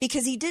to,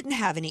 because he didn't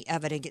have any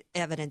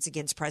evidence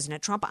against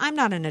President Trump. I'm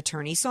not an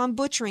attorney, so I'm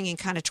butchering and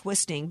kind of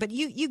twisting, but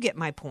you get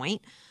my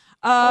point.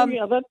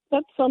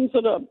 That sums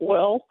it up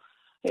well.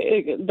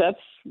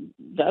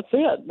 That's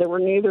it. There were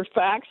neither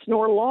facts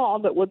nor law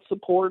that would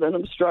support an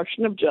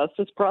obstruction of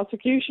justice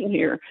prosecution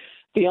here.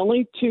 The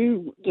only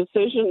two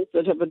decisions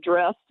that have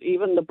addressed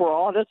even the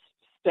broadest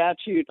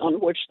statute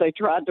on which they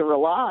tried to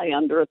rely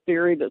under a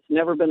theory that's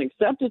never been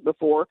accepted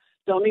before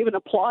don't even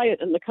apply it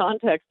in the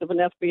context of an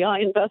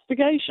FBI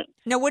investigation.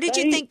 Now, what did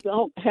you think?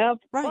 Don't have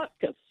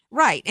buckets.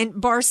 Right. And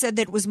Barr said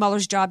that it was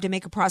Mueller's job to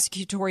make a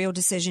prosecutorial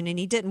decision, and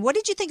he didn't. What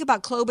did you think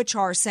about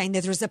Klobuchar saying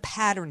that there's a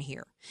pattern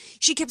here?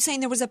 She kept saying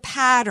there was a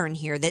pattern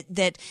here,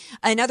 that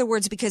in other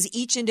words, because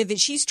each individual,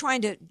 she's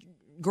trying to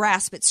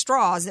grasp at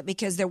straws, that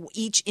because they're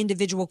each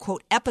individual,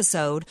 quote,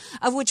 episode,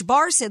 of which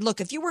Barr said,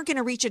 look, if you weren't going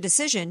to reach a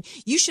decision,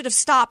 you should have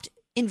stopped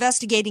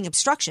investigating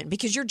obstruction,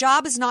 because your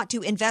job is not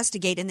to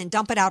investigate and then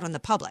dump it out on the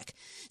public.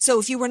 So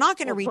if you were not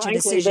going to reach a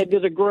decision. They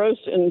did a gross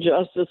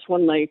injustice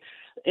when they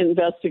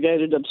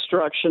investigated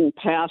obstruction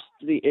past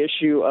the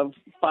issue of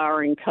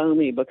firing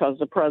Comey, because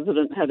the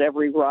president had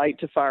every right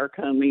to fire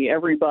Comey.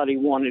 Everybody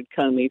wanted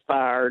Comey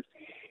fired,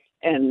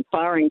 and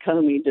firing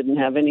Comey didn't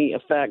have any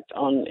effect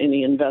on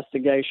any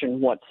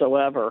investigation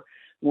whatsoever.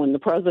 When the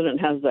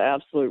president has the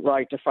absolute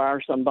right to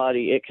fire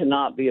somebody, it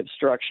cannot be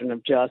obstruction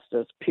of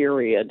justice,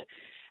 period.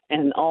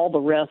 And all the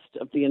rest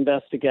of the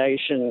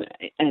investigation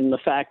and the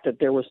fact that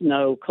there was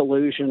no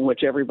collusion,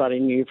 which everybody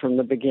knew from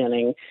the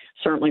beginning,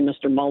 certainly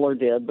Mr. Mueller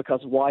did,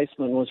 because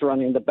Weissman was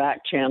running the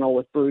back channel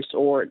with Bruce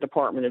Orr at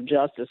Department of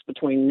Justice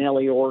between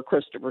Nellie Orr,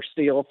 Christopher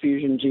Steele,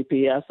 Fusion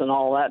GPS, and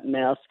all that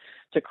mess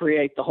to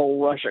create the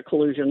whole Russia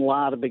collusion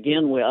lie to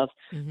begin with.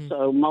 Mm-hmm.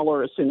 So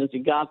Mueller, as soon as he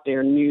got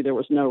there, knew there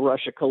was no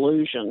Russia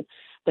collusion.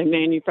 They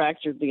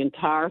manufactured the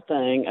entire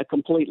thing, a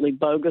completely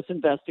bogus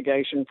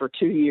investigation for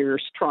 2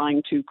 years,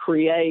 trying to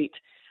create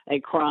a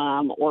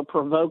crime or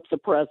provoke the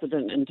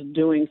president into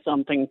doing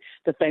something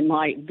that they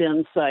might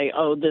then say,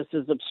 oh, this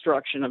is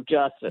obstruction of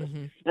justice.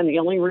 Mm-hmm. And the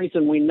only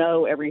reason we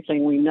know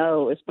everything we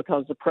know is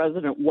because the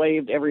president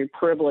waived every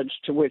privilege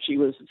to which he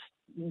was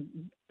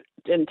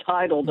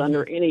entitled mm-hmm.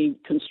 under any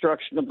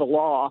construction of the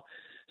law,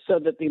 so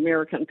that the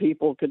American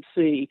people could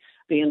see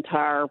the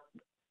entire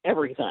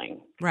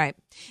everything. Right.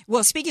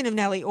 Well, speaking of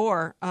Nellie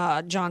Orr,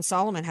 John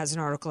Solomon has an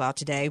article out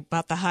today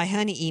about the Hi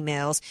Honey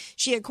emails.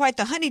 She had quite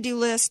the honeydew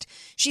list.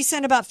 She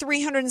sent about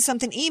 300 and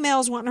something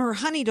emails wanting her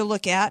honey to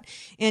look at.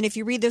 And if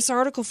you read this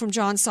article from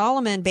John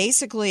Solomon,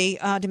 basically,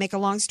 to make a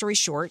long story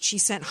short, she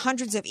sent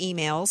hundreds of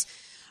emails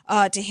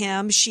to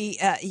him. She,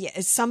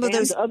 some of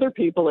those other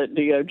people at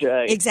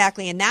DOJ.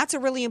 Exactly. And that's a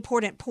really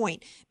important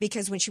point,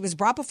 because when she was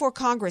brought before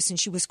Congress and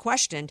she was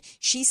questioned,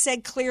 she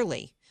said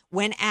clearly,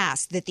 when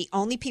asked, that the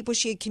only people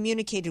she had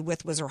communicated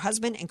with was her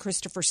husband and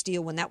Christopher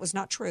Steele, when that was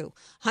not true.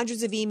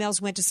 Hundreds of emails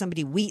went to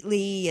somebody,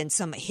 Wheatley, and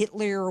some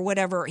Hitler or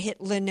whatever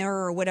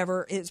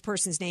his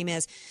person's name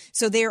is.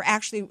 So they're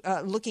actually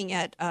looking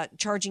at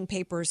charging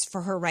papers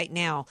for her right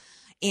now.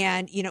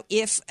 And, you know,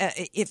 if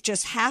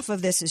just half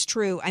of this is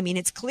true, I mean,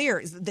 it's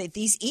clear that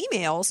these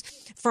emails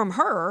from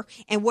her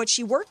and what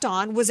she worked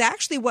on was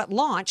actually what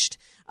launched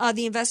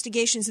the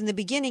investigations in the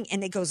beginning.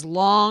 And it goes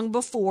long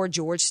before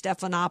George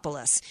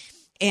Stephanopoulos.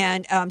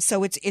 And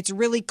so it's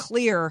really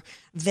clear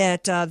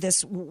that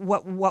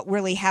what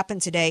really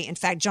happened today. In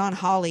fact, John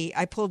Hawley,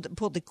 I pulled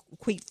the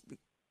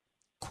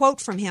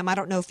quote from him. I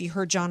don't know if you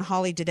heard John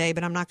Hawley today,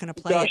 but I'm not going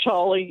to play Josh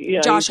Hawley.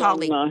 Yeah, Josh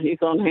Hawley.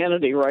 He's on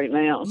Hannity right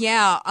now.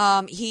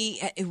 Yeah. He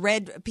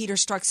read Peter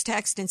Strzok's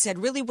text and said,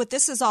 really what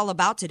this is all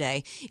about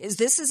today is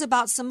this is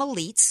about some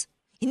elites.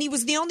 And he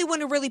was the only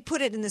one who really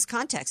put it in this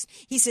context.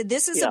 He said,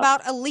 this is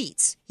about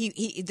elites.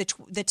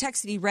 The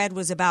text that he read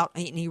was about,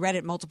 and he read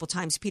it multiple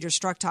times, Peter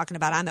Strzok talking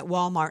about, I'm at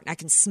Walmart and I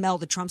can smell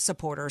the Trump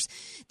supporters,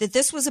 that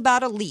this was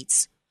about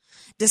elites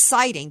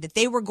deciding that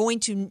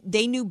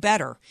they knew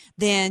better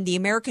than the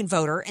American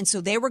voter. And so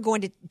they were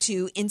going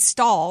to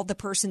install the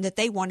person that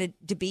they wanted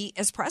to be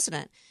as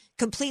president,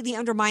 completely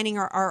undermining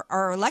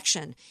our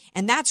election.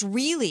 And that's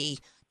really,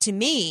 to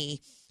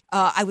me,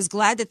 I was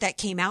glad that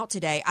came out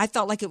today. I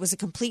felt like it was a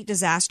complete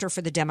disaster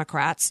for the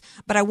Democrats.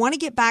 But I want to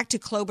get back to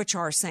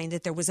Klobuchar saying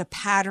that there was a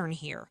pattern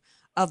here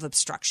of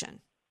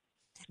obstruction.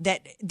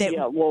 That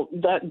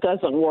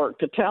doesn't work.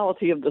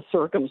 Totality of the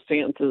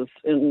circumstances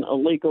in a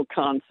legal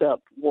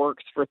concept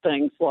works for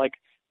things like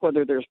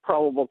whether there's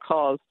probable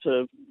cause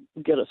to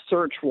get a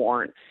search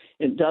warrant.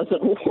 It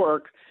doesn't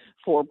work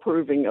for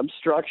proving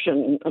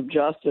obstruction of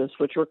justice,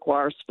 which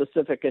requires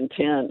specific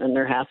intent, and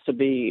there has to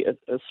be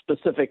a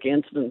specific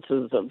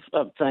instances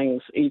of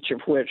things, each of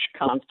which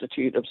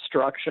constitute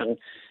obstruction.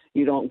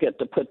 You don't get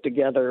to put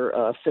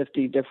together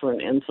 50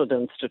 different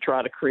incidents to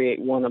try to create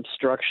one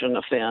obstruction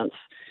offense.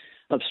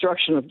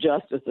 Obstruction of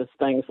justice is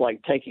things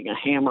like taking a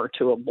hammer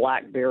to a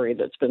BlackBerry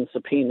that's been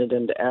subpoenaed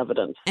into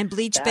evidence. And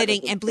bleach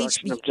bidding and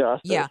bleach of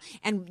justice. Yeah,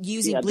 and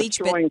using bleach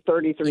destroying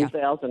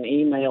 33,000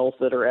 emails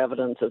that are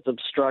evidence as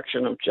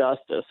obstruction of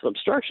justice.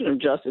 Obstruction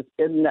of justice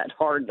isn't that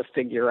hard to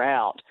figure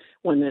out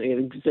when it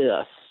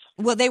exists.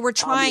 Well, they were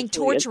torturing. It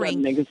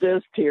doesn't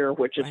exist here,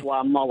 which is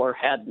why Mueller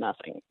had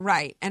nothing.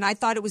 Right. And I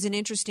thought it was an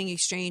interesting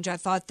exchange. I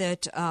thought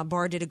that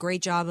Barr did a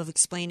great job of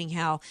explaining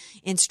how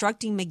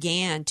instructing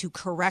McGahn to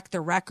correct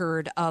the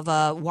record of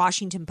a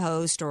Washington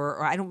Post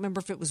or I don't remember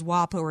if it was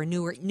WAPO or a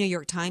New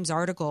York Times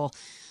article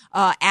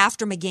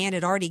after McGahn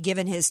had already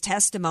given his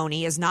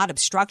testimony as not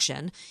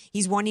obstruction.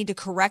 He's wanting to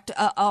correct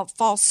a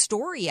false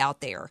story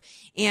out there.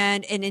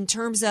 And in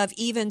terms of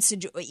even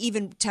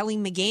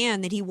telling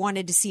McGahn that he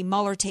wanted to see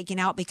Mueller taken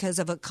out because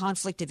of a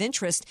conflict of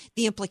interest,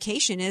 the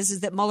implication is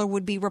that Mueller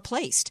would be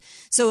replaced.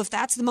 So if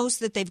that's the most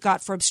that they've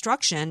got for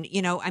obstruction,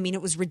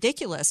 it was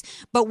ridiculous.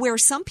 But where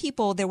some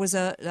people, there was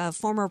a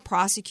former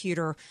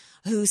prosecutor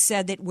who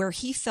said that where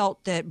he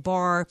felt that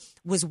Barr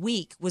was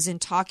weak was in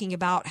talking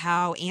about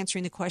how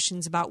answering the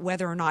questions about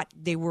whether or not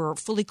they were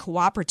fully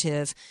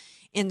cooperative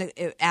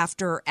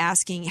after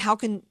asking how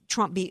can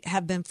Trump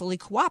have been fully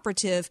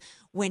cooperative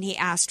when he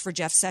asked for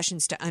Jeff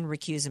Sessions to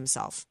unrecuse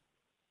himself.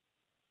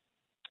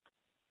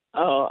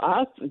 Oh,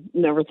 I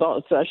never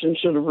thought Sessions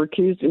should have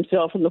recused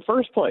himself in the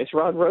first place.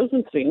 Rod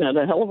Rosenstein had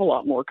a hell of a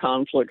lot more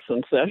conflicts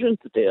than Sessions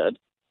did.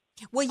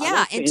 Well,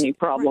 yeah. I don't see any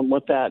problem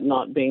with that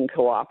not being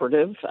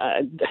cooperative.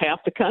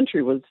 Half the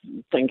country was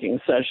thinking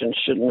Sessions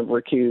shouldn't have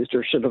recused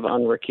or should have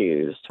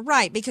unrecused.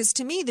 Right, because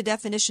to me, the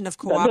definition of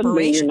cooperation... That doesn't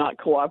mean you're not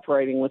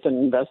cooperating with an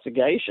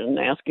investigation.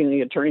 Asking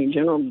the Attorney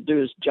General to do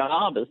his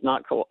job is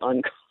not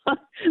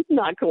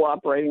not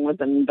cooperating with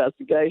an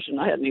investigation.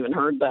 I hadn't even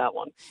heard that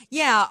one.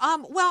 Yeah,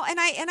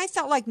 and I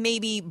felt like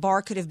maybe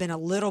Barr could have been a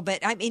little bit...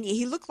 I mean,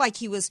 he looked like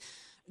he was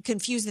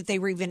confused that they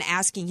were even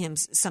asking him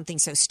something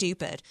so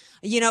stupid,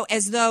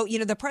 as though,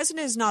 the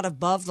president is not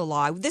above the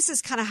law. This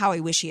is kind of how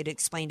I wish he had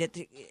explained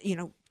it.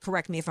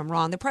 Correct me if I'm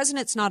wrong. The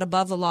president's not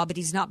above the law, but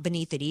he's not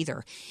beneath it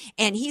either.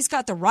 And he's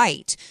got the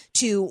right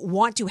to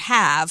want to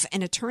have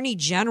an attorney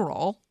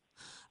general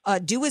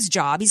do his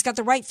job. He's got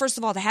the right, first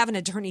of all, to have an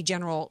attorney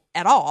general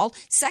at all.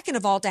 Second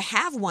of all, to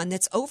have one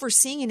that's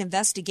overseeing an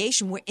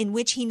investigation in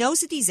which he knows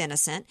that he's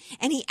innocent,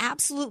 and he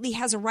absolutely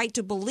has a right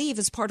to believe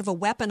as part of a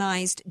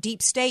weaponized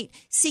deep state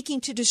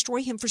seeking to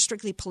destroy him for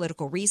strictly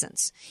political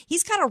reasons.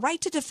 He's got a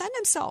right to defend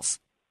himself.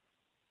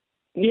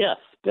 Yes,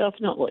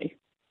 definitely.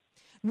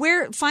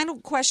 Final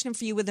question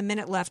for you with a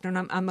minute left, and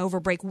I'm over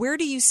break. Where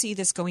do you see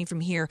this going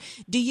from here?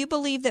 Do you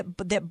believe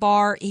that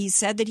Barr, he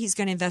said that he's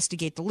going to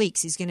investigate the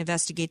leaks, he's going to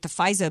investigate the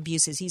FISA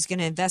abuses, he's going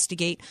to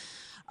investigate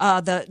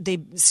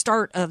the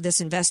start of this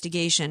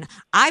investigation.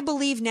 I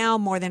believe now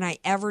more than I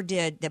ever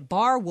did that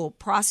Barr will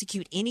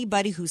prosecute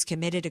anybody who's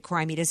committed a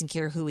crime. He doesn't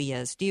care who he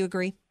is. Do you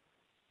agree?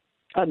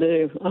 I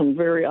do. I'm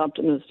very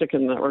optimistic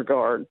in that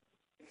regard.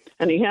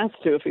 And he has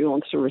to if he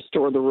wants to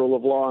restore the rule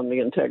of law and the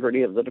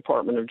integrity of the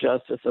Department of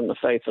Justice and the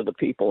faith of the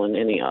people in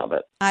any of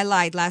it. I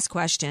lied. Last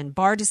question.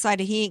 Barr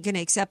decided he ain't going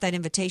to accept that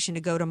invitation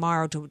to go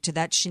tomorrow to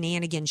that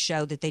shenanigan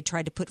show that they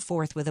tried to put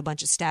forth with a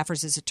bunch of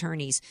staffers as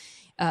attorneys.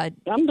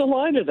 I'm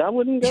delighted. I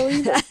wouldn't go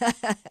either.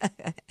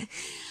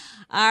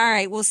 All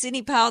right. Well,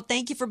 Sidney Powell,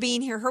 thank you for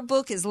being here. Her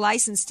book is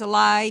License to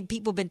Lie.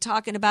 People have been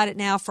talking about it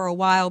now for a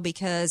while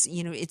because,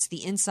 it's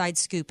the inside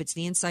scoop. It's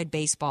the inside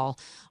baseball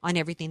on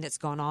everything that's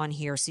going on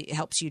here. So it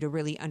helps you to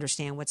really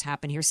understand what's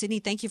happened here. Sidney,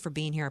 thank you for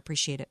being here. I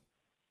appreciate it.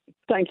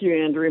 Thank you,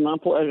 Andrea. My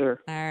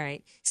pleasure. All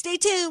right. Stay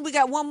tuned. We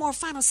got one more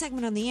final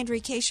segment on the Andrea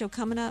Kaye Show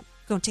coming up.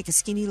 Going to take a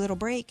skinny little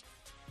break.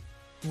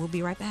 We'll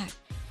be right back.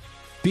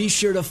 Be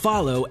sure to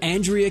follow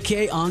Andrea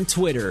Kaye on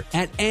Twitter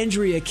at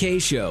Andrea Kaye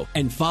Show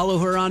and follow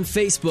her on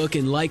Facebook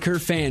and like her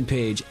fan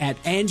page at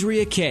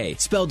Andrea Kaye,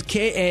 spelled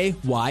Kaye.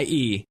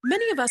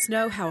 Many of us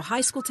know how high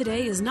school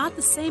today is not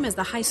the same as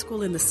the high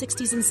school in the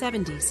 60s and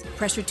 70s.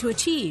 Pressure to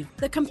achieve,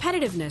 the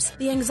competitiveness,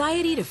 the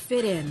anxiety to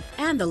fit in,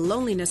 and the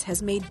loneliness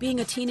has made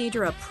being a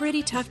teenager a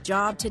pretty tough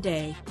job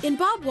today. In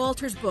Bob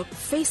Walter's book,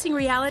 Facing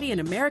Reality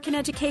in American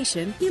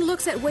Education, he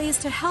looks at ways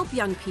to help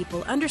young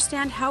people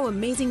understand how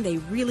amazing they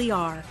really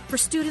are. For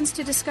students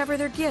to discover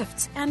their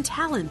gifts and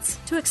talents,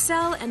 to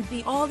excel and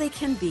be all they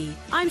can be.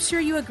 I'm sure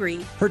you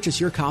agree.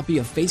 Purchase your copy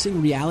of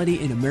Facing Reality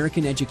in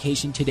American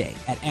Education today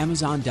at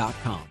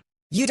Amazon.com.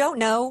 You don't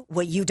know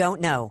what you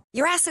don't know.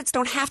 Your assets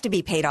don't have to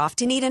be paid off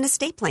to need an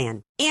estate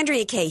plan.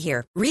 Andrea Kaye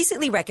here.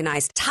 Recently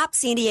recognized top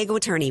San Diego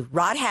attorney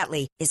Rod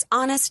Hatley is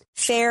honest,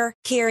 fair,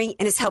 caring,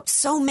 and has helped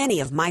so many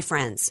of my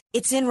friends.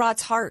 It's in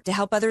Rod's heart to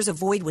help others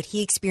avoid what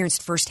he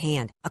experienced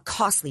firsthand, a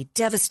costly,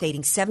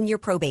 devastating 7-year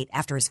probate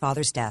after his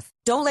father's death.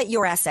 Don't let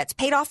your assets,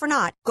 paid off or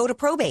not, go to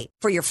probate.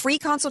 For your free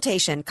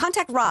consultation,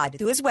 contact Rod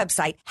through his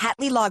website,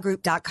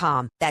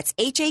 HatleyLawGroup.com. That's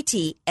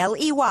HATLEY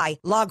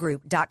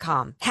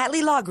lawgroup.com.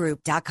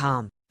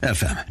 HatleyLawGroup.com.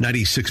 FM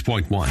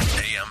 96.1.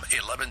 AM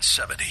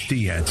 1170.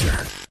 The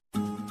Answer.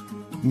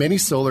 Many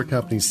solar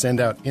companies send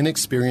out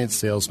inexperienced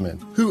salesmen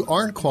who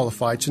aren't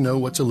qualified to know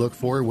what to look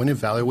for when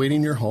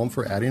evaluating your home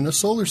for adding a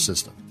solar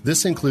system.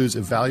 This includes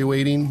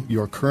evaluating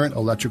your current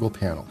electrical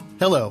panel.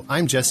 Hello,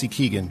 I'm Jesse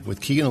Keegan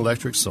with Keegan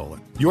Electric Solar.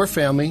 Your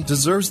family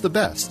deserves the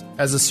best.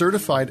 As a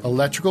certified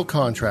electrical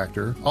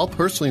contractor, I'll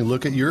personally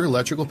look at your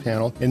electrical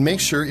panel and make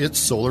sure it's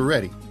solar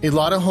ready. A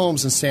lot of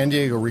homes in San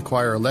Diego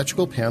require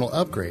electrical panel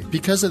upgrade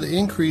because of the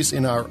increase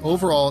in our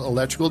overall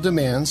electrical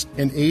demands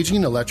and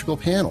aging electrical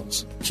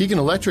panels. Keegan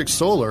Electric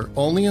Solar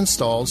only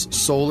installs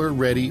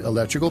solar-ready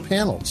electrical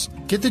panels.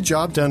 Get the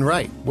job done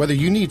right. Whether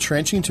you need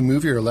trenching to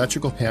move your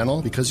electrical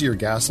panel because of your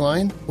gas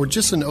line or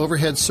just an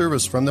overhead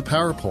service from the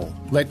power pole,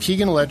 let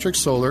Keegan Electric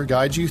Solar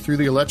guide you through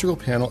the electrical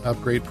panel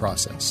upgrade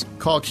process.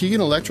 Call Keegan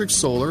Electric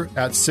Solar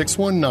at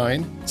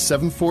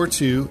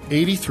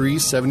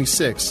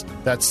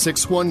 619-742-8376. That's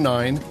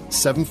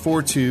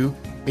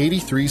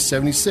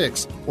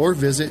 619-742-8376. Or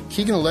visit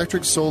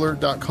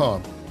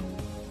KeeganElectricSolar.com.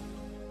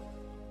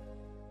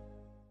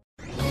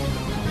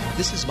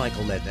 This is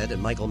Michael Medved at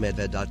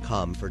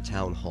michaelmedved.com for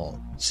Town Hall.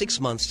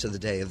 6 months to the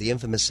day of the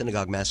infamous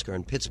synagogue massacre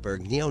in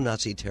Pittsburgh,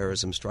 neo-Nazi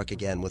terrorism struck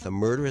again with a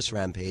murderous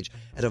rampage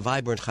at a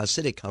vibrant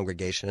Hasidic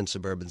congregation in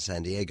suburban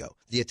San Diego.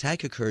 The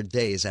attack occurred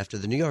days after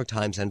the New York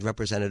Times and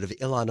Representative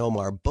Ilhan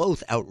Omar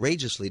both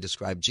outrageously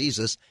described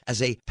Jesus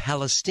as a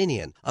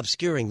Palestinian,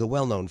 obscuring the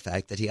well-known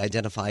fact that he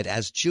identified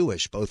as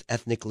Jewish both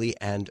ethnically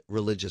and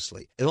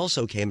religiously. It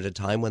also came at a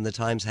time when the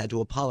Times had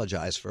to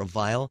apologize for a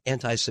vile,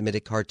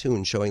 anti-Semitic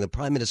cartoon showing the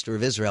Prime Minister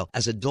of Israel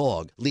as a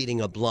dog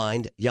leading a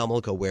blind,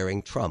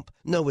 yarmulke-wearing Trump.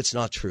 No, it's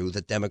not true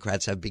that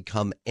Democrats have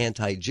become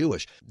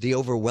anti-Jewish. The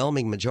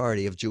overwhelming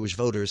majority of Jewish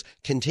voters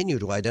continue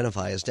to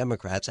identify as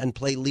Democrats and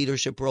play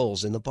leadership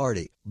roles in the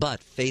party.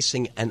 But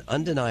facing an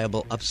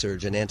undeniable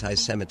upsurge in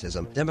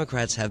anti-Semitism,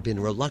 Democrats have been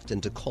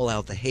reluctant to call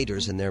out the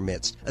haters in their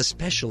midst,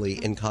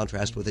 especially in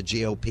contrast with the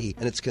GOP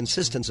and its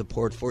consistent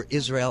support for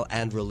Israel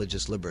and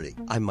religious liberty.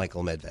 I'm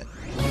Michael Medved.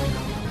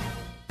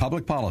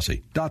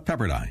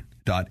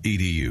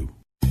 Publicpolicy.pepperdine.edu.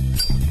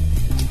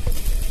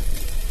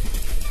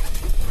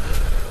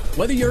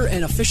 Whether you're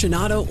an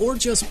aficionado or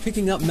just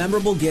picking up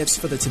memorable gifts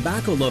for the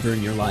tobacco lover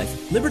in your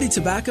life, Liberty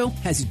Tobacco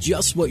has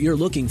just what you're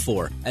looking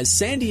for. As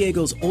San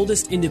Diego's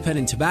oldest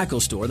independent tobacco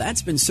store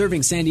that's been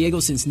serving San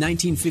Diego since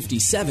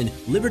 1957,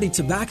 Liberty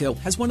Tobacco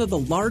has one of the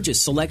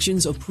largest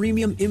selections of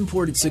premium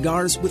imported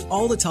cigars with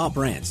all the top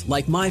brands,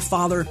 like My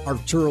Father,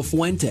 Arturo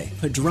Fuente,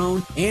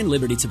 Padron, and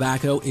Liberty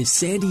Tobacco is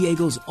San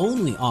Diego's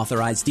only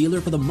authorized dealer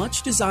for the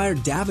much-desired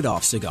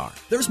Davidoff cigar.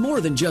 There's more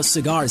than just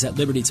cigars at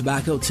Liberty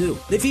Tobacco, too.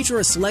 They feature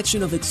a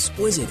selection of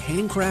exquisite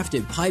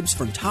handcrafted pipes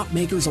from top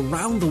makers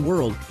around the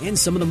world and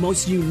some of the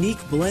most unique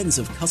blends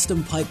of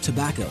custom pipe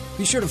tobacco.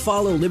 Be sure to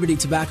follow Liberty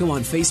Tobacco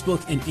on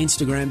Facebook and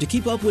Instagram to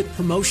keep up with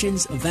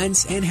promotions,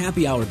 events, and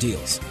happy hour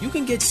deals. You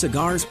can get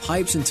cigars,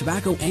 pipes, and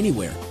tobacco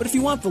anywhere, but if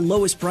you want the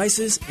lowest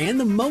prices and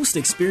the most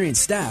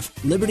experienced staff,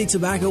 Liberty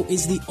Tobacco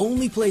is the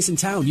only place in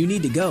town you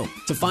need to go.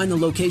 To find the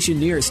location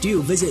nearest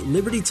you, visit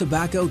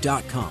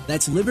libertytobacco.com.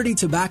 That's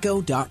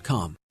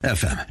libertytobacco.com.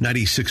 FM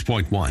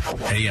 96.1,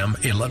 AM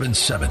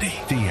 1170.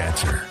 The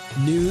Answer.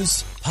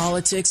 News,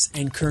 politics,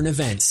 and current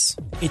events.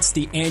 It's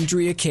the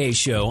Andrea Kaye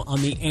Show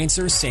on The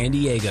Answer San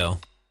Diego.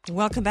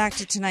 Welcome back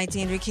to tonight's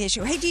Andrea Kaye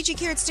Show. Hey, DJ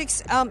Carrot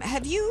Sticks,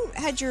 have you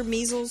had your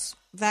measles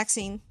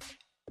vaccine?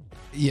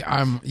 Yeah,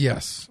 I'm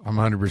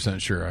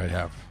 100% sure I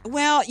have.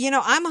 Well,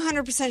 I'm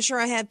 100% sure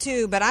I have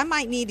too, but I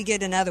might need to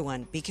get another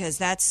one because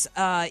that's,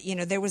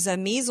 there was a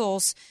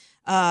measles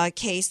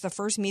case, the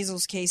first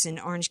measles case in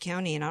Orange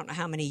County in I don't know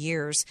how many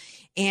years.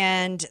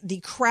 And the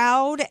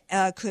crowd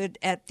could,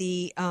 at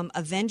the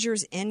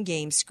Avengers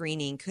Endgame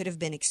screening, could have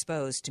been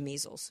exposed to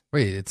measles.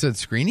 Wait, it said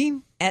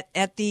screening?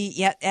 At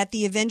the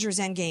Avengers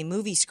Endgame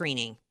movie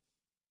screening,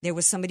 there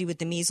was somebody with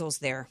the measles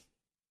there.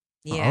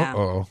 Yeah.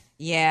 Uh-oh.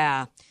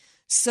 Yeah.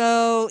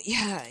 So,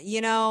 yeah,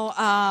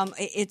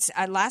 it's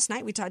last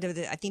night we talked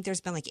about I think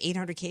there's been like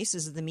 800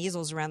 cases of the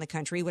measles around the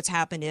country. What's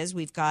happened is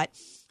we've got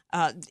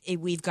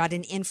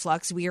an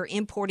influx. We are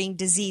importing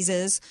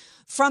diseases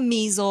from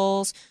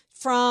measles,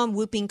 from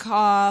whooping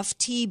cough,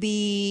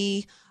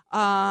 TB,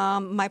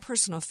 my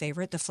personal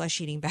favorite, the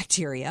flesh-eating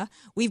bacteria.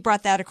 We've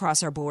brought that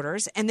across our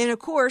borders. And then, of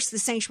course, the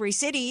sanctuary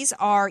cities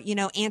are,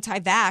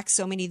 anti-vax.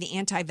 So many of the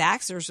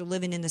anti-vaxxers are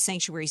living in the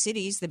sanctuary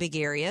cities, the big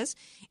areas.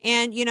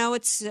 And,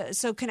 it's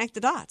so connect the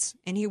dots.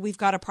 And here we've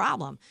got a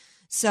problem.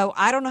 So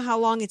I don't know how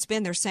long it's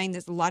been. They're saying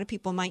that a lot of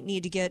people might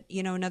need to get,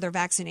 another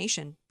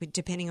vaccination,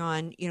 depending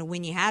on,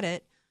 when you had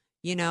it.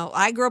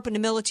 I grew up in the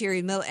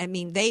military. I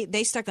mean,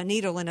 they stuck a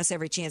needle in us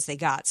every chance they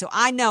got. So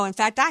I know, in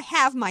fact, I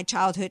have my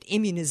childhood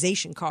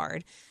immunization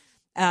card.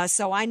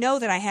 So I know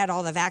that I had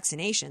all the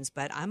vaccinations,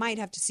 but I might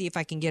have to see if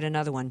I can get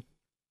another one.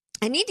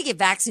 I need to get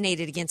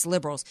vaccinated against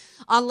liberals.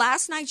 On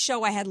last night's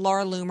show, I had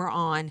Laura Loomer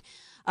on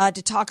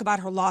to talk about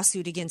her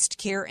lawsuit against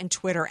CARE and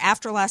Twitter.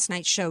 After last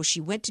night's show,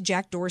 she went to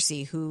Jack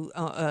Dorsey, who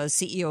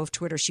CEO of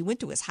Twitter. She went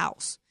to his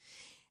house,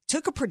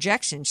 took a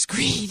projection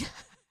screen,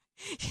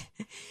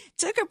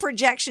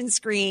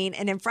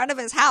 and in front of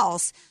his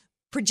house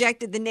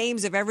projected the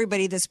names of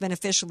everybody that's been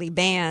officially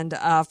banned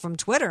from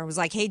Twitter. It was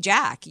like, hey,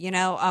 Jack, what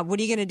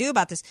are you going to do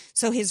about this?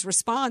 So his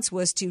response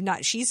was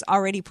she's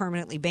already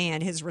permanently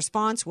banned. His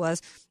response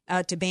was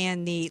to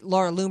ban the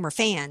Laura Loomer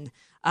fan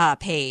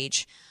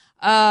page.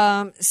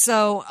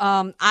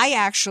 I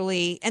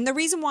actually, and the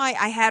reason why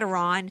I had her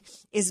on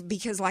is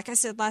because, like I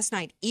said last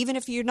night, even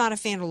if you're not a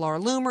fan of Laura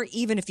Loomer,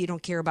 even if you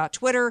don't care about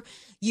Twitter,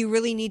 you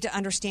really need to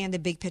understand the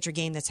big picture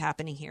game that's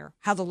happening here.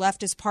 How the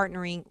left is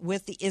partnering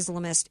with the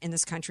Islamists in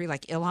this country,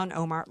 like Ilhan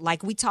Omar,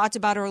 like we talked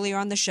about earlier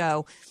on the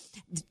show,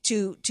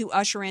 to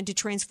usher in, to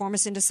transform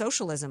us into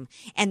socialism.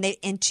 And they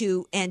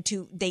can't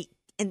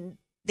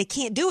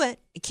do it.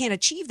 It can't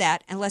achieve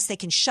that unless they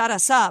can shut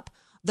us up,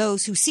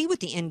 those who see what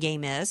the end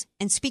game is,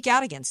 and speak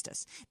out against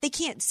us. They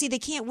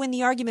can't win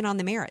the argument on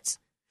the merits.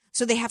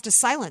 So they have to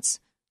silence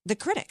the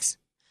critics.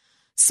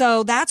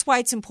 So that's why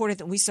it's important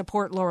that we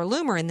support Laura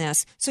Loomer in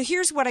this. So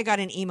here's what I got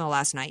in email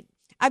last night.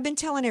 I've been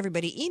telling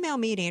everybody, email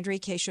me at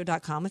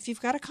AndreaKShow.com if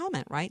you've got a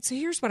comment, right? So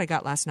here's what I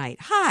got last night.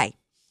 Hi,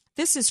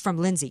 this is from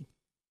Lindsay.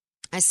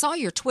 I saw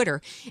your Twitter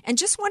and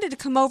just wanted to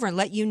come over and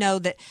let you know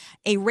that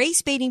a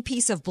race-baiting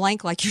piece of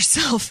blank like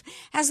yourself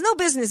has no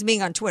business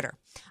being on Twitter.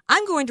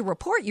 I'm going to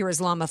report your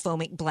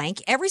Islamophobic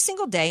blank every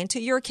single day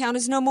until your account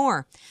is no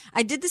more.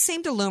 I did the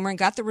same to Loomer and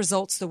got the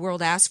results the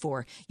world asked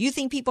for. You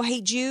think people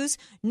hate Jews?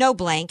 No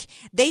blank.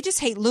 They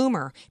just hate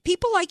Loomer.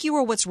 People like you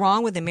are what's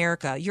wrong with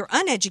America. You're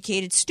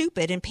uneducated,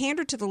 stupid, and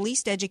pander to the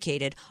least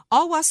educated,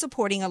 all while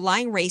supporting a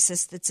lying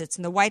racist that sits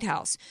in the White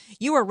House.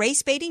 You are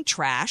race-baiting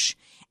trash,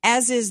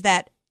 as is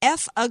that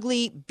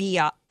ugly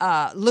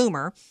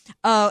Loomer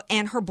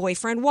and her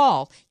boyfriend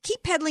Wall.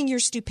 Keep peddling your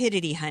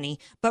stupidity, honey,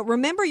 but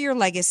remember your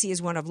legacy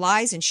is one of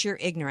lies and sheer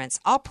ignorance.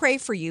 I'll pray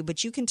for you,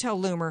 but you can tell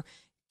Loomer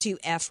to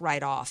F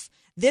right off.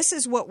 This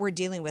is what we're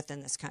dealing with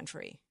in this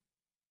country.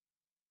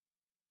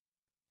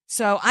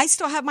 So I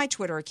still have my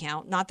Twitter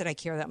account. Not that I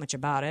care that much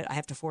about it. I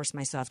have to force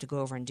myself to go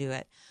over and do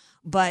it.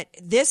 But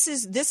this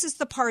is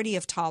the party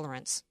of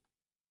tolerance.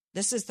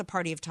 This is the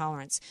party of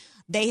tolerance.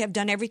 They have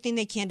done everything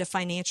they can to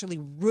financially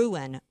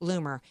ruin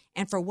Loomer.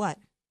 And for what?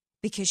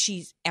 Because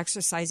she's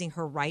exercising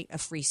her right of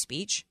free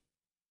speech.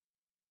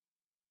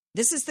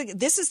 This is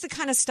the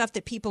kind of stuff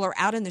that people are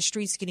out in the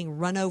streets getting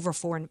run over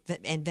for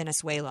in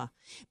Venezuela,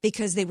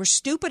 because they were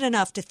stupid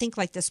enough to think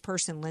like this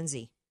person,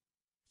 Lindsay,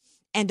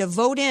 and to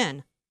vote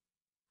in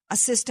a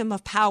system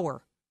of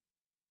power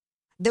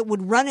that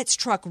would run its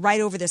truck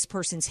right over this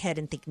person's head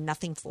and think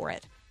nothing for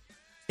it.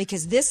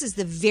 Because this is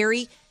the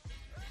very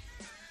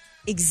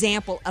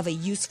example of a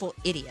useful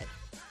idiot.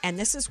 And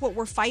this is what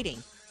we're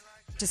fighting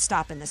to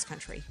stop in this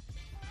country.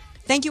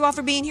 Thank you all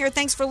for being here.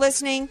 Thanks for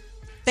listening.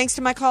 Thanks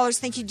to my callers.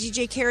 Thank you,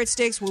 DJ Carrot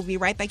Sticks. We'll be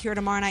right back here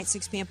tomorrow night,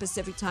 6 p.m.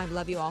 Pacific time.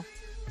 Love you all.